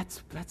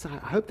 that's.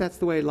 I hope that's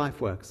the way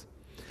life works.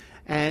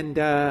 And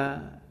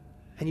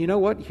you know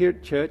what? Here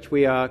at church,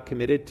 we are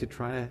committed to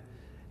trying to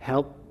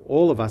help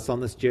all of us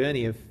on this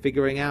journey of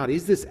figuring out,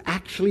 is this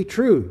actually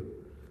true?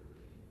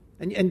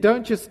 And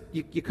don't just,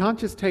 you can't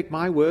just take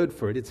my word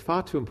for it. It's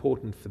far too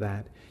important for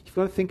that. You've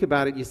got to think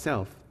about it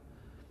yourself.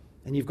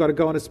 And you've got to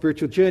go on a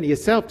spiritual journey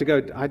yourself to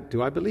go,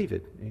 do I believe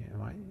it?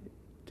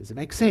 Does it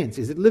make sense?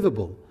 Is it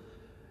livable?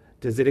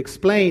 Does it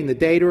explain the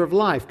data of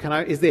life?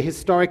 Is there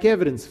historic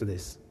evidence for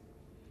this?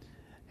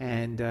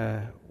 And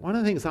one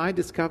of the things I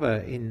discover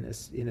in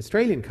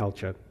Australian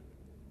culture,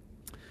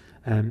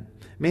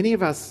 many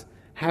of us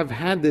have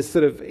had this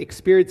sort of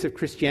experience of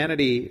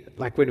Christianity,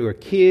 like when we were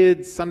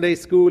kids, Sunday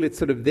school, it's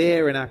sort of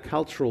there in our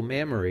cultural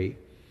memory.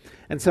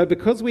 And so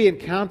because we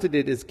encountered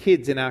it as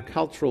kids in our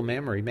cultural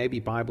memory, maybe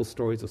Bible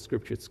stories or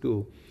scripture at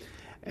school,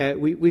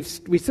 we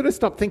sort of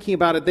stopped thinking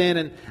about it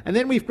then, and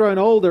then we've grown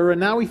older, and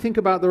now we think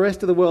about the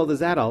rest of the world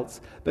as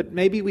adults, but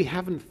maybe we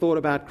haven't thought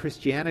about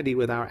Christianity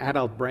with our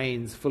adult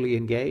brains fully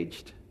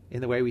engaged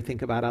in the way we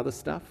think about other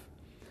stuff.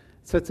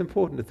 So it's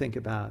important to think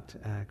about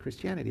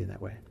Christianity in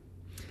that way.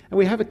 And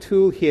we have a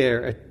tool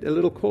here, a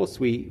little course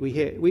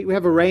we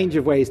have a range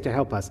of ways to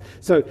help us.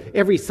 So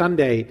every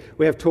Sunday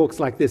we have talks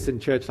like this in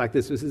church like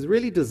this. This is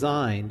really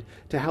designed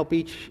to help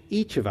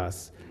each of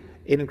us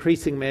in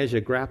increasing measure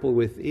grapple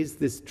with, is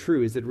this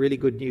true? Is it really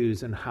good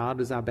news? And how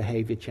does our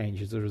behavior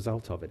change as a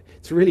result of it?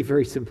 It's really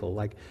very simple.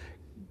 Like,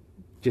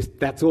 just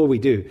that's all we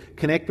do.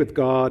 Connect with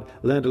God,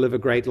 learn to live a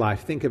great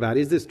life. Think about,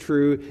 is this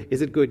true?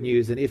 Is it good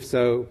news? And if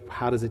so,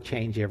 how does it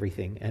change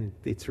everything? And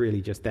it's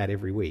really just that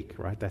every week,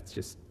 right?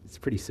 It's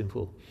pretty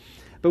simple.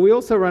 But we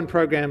also run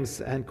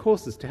programs and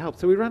courses to help.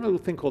 So we run a little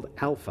thing called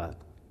Alpha.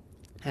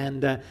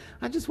 And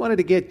I just wanted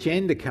to get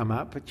Jen to come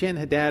up. Jen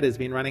Haddad has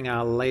been running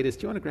our latest.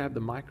 Do you want to grab the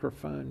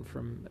microphone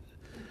from...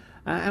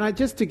 and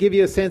just to give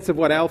you a sense of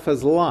what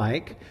Alpha's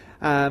like,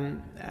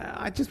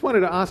 I just wanted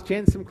to ask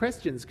Jen some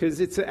questions,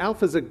 because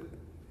Alpha's a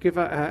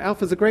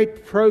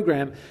great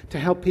program to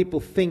help people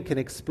think and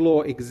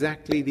explore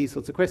exactly these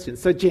sorts of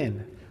questions. So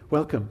Jen,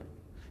 welcome.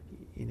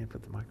 You need to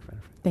put the microphone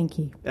in front. Thank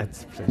you.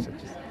 That's just, in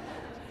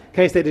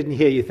case they didn't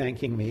hear you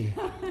thanking me.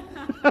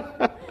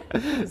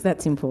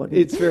 That's important.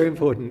 It's very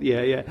important,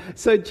 yeah.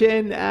 So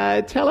Jen,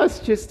 tell us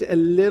just a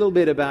little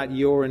bit about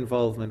your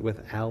involvement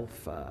with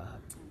Alpha.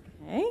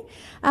 Okay.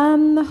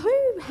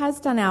 Who has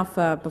done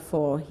Alpha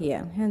before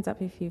here? Hands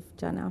up if you've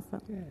done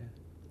Alpha.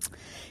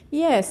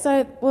 Yeah,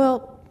 so,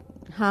 well,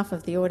 half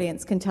of the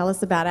audience can tell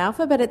us about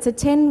Alpha, but it's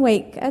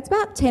it's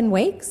about 10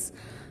 weeks,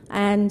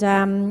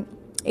 and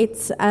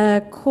it's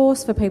a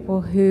course for people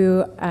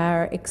who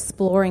are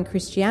exploring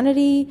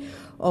Christianity,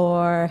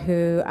 or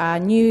who are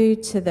new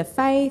to the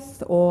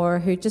faith, or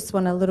who just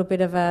want a little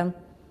bit of a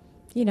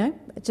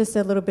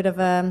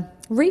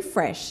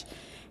refresh.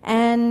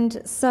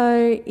 And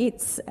so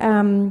it's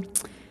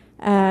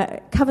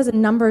covers a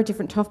number of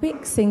different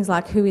topics, things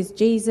like who is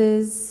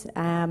Jesus,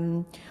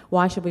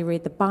 why should we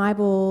read the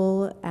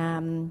Bible,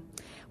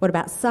 what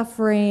about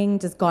suffering,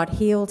 does God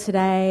heal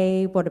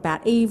today, what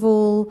about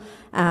evil,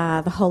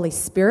 the Holy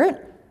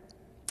Spirit.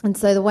 And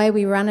so the way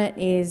we run it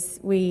is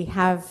we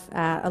have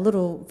a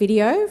little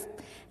video,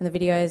 and the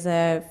videos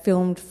are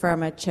filmed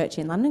from a church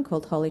in London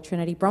called Holy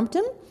Trinity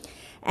Brompton.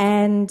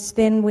 And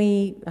then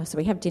we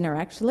have dinner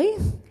actually,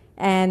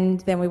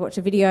 and then we watch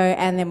a video,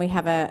 and then we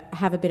have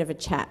a bit of a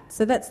chat.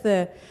 So that's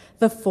the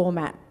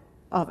format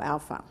of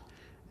Alpha.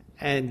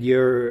 And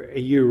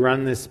you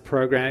run this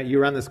program, you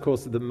run this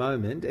course at the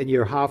moment, and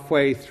you're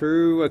halfway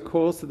through a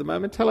course at the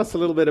moment. Tell us a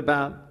little bit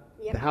about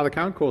how the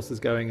current course is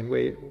going and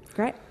where.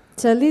 Great.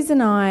 So Liz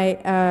and I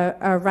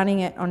are running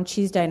it on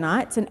Tuesday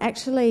nights, and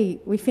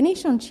actually we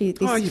finish on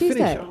Tuesday. Oh, you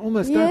finished?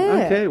 Almost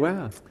done? Okay,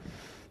 wow.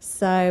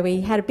 So we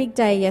had a big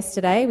day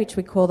yesterday, which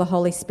we call the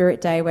Holy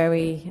Spirit Day, where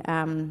we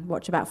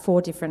watch about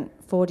four different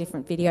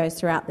videos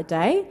throughout the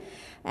day.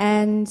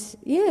 And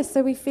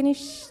so we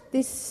finish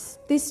this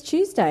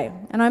Tuesday,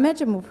 and I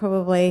imagine we'll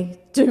probably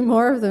do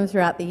more of them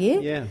throughout the year.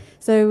 Yeah.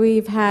 So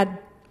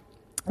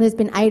there's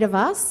been 8 of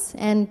us,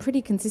 and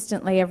pretty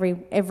consistently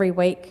every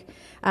week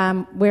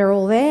we're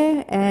all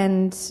there,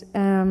 and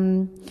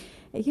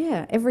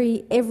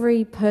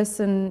every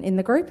person in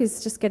the group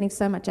is just getting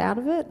so much out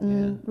of it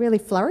and really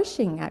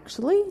flourishing,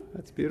 actually.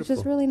 That's beautiful. Which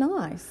is really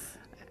nice.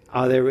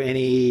 Are there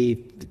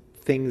any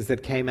things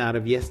that came out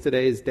of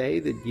yesterday's day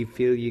that you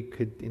feel you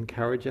could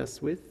encourage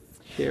us with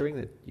sharing,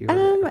 that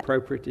you're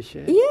appropriate to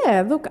share?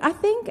 Yeah, look, I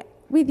think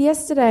with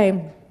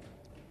yesterday,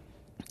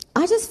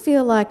 I just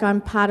feel like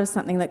I'm part of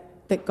something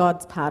that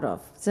God's part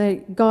of. So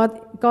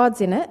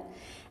God's in it.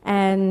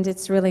 And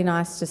it's really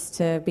nice just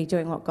to be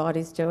doing what God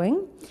is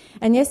doing.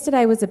 And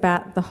yesterday was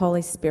about the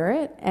Holy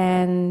Spirit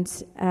and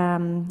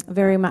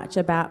very much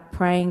about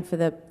praying for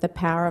the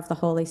power of the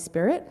Holy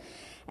Spirit.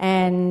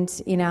 And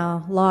in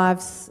our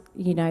lives,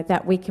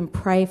 that we can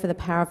pray for the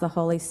power of the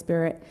Holy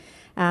Spirit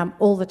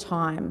all the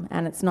time.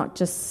 And it's not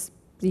just,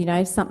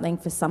 something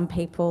for some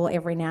people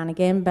every now and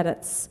again, but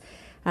it's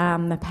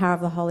the power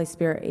of the Holy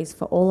Spirit is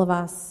for all of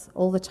us,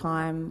 all the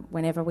time,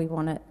 whenever we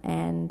want it.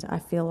 And I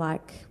feel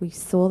like we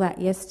saw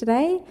that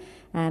yesterday,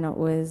 and it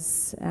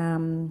was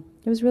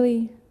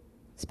really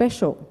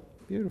special.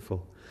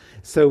 Beautiful.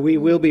 So we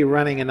will be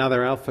running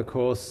another Alpha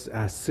course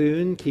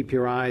soon. Keep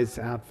your eyes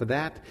out for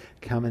that.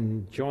 Come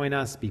and join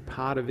us, be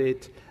part of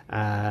it,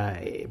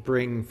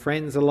 bring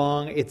friends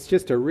along. It's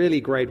just a really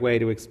great way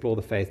to explore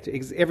the faith.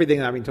 Everything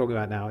that I've been talking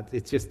about now,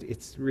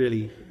 it's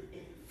really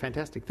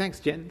fantastic. Thanks,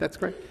 Jen. That's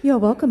great. You're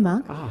welcome,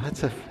 Mark. Oh,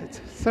 it's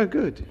so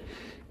good.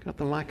 Got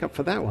the mic up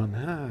for that one.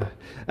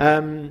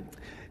 That's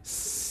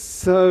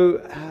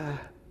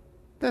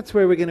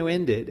where we're going to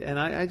end it. And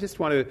I just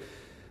want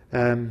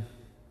to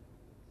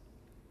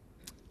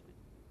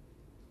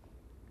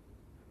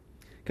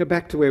go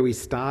back to where we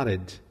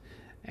started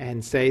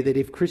and say that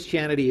if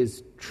Christianity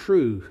is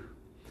true,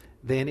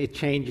 then it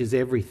changes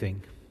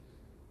everything.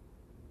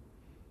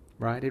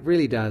 Right? It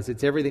really does.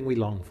 It's everything we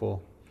long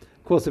for.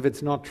 Of course, if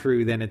it's not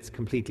true, then it's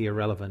completely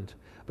irrelevant.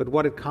 But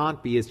what it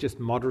can't be is just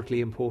moderately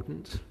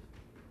important.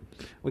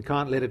 We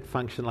can't let it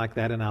function like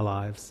that in our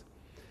lives.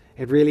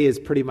 It really is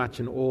pretty much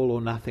an all or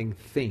nothing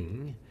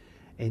thing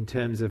in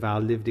terms of our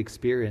lived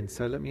experience.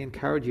 So let me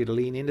encourage you to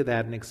lean into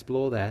that and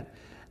explore that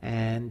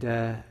and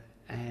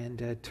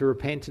to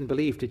repent and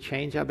believe, to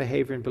change our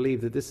behavior and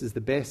believe that this is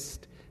the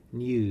best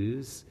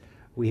news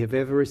we have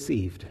ever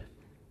received.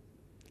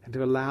 And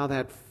to allow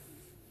that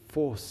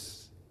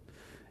force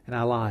in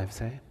our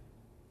lives,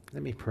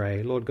 Let me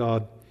pray. Lord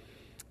God,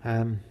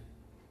 I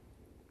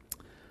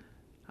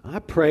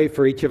pray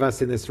for each of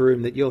us in this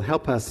room that you'll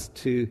help us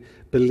to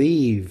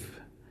believe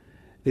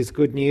this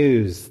good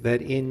news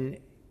that in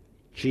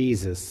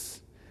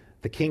Jesus,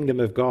 the kingdom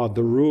of God,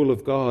 the rule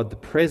of God, the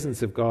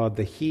presence of God,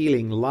 the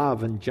healing,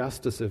 love, and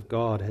justice of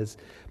God has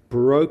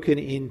broken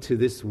into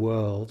this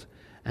world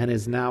and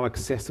is now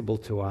accessible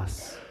to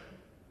us.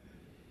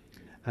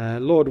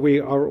 Lord, we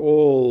are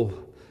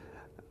all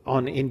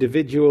on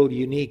individual,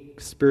 unique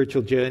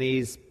spiritual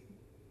journeys,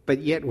 but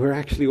yet we're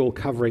actually all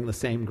covering the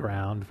same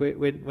ground.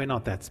 We're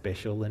not that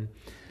special, and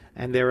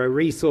there are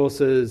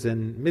resources,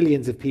 and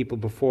millions of people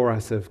before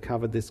us have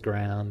covered this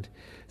ground.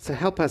 So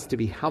help us to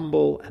be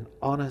humble and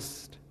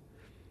honest.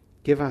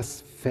 Give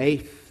us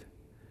faith.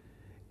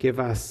 Give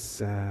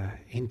us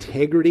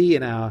integrity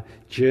in our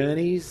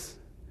journeys.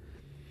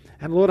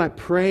 And Lord, I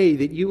pray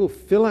that you will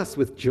fill us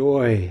with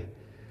joy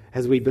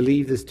as we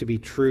believe this to be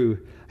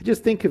true. I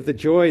just think of the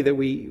joy that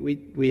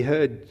we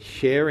heard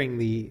sharing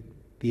the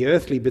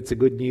earthly bits of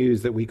good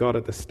news that we got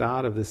at the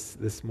start of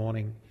this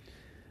morning.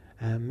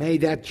 May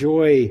that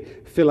joy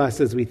fill us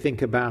as we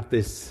think about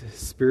this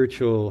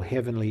spiritual,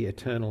 heavenly,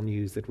 eternal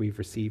news that we've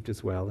received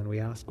as well. And we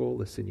ask all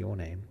this in your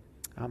name.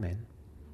 Amen.